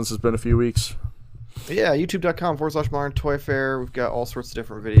Toy Fair since it's been a few weeks? Yeah, youtube.com/Modern Toy Fair. We've got all sorts of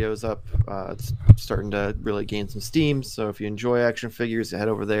different videos up. It's starting to really gain some steam. So if you enjoy action figures, head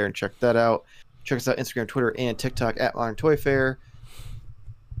over there and check that out. Check us out Instagram, Twitter, and TikTok at Modern Toy Fair.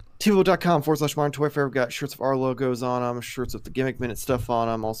 TiVo.com/Modern Toy Fair. We've got shirts of our logos on them, shirts with the Gimmick Minute stuff on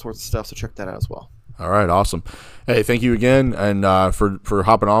them, all sorts of stuff. So check that out as well. All right, awesome. Hey, thank you again, and for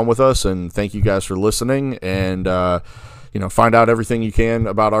hopping on with us, and thank you guys for listening. And find out everything you can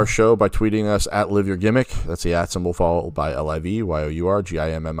about our show by tweeting us at Live Your Gimmick. That's the @ symbol followed by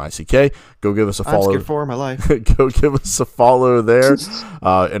LIVYOURGIMMICK. Go give us a follow. I'm scared for my life. Go give us a follow there,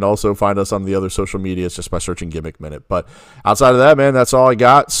 and also find us on the other social medias just by searching Gimmick Minute. But outside of that, man, that's all I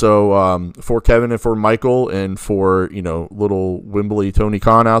got. So for Kevin and for Michael and for little Wembley Tony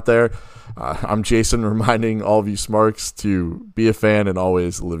Khan out there, I'm Jason, reminding all of you smarks to be a fan and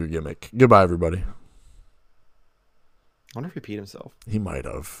always live your gimmick. Goodbye, everybody. I wonder if he peed himself. He might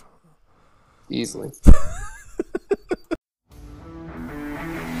have. Easily.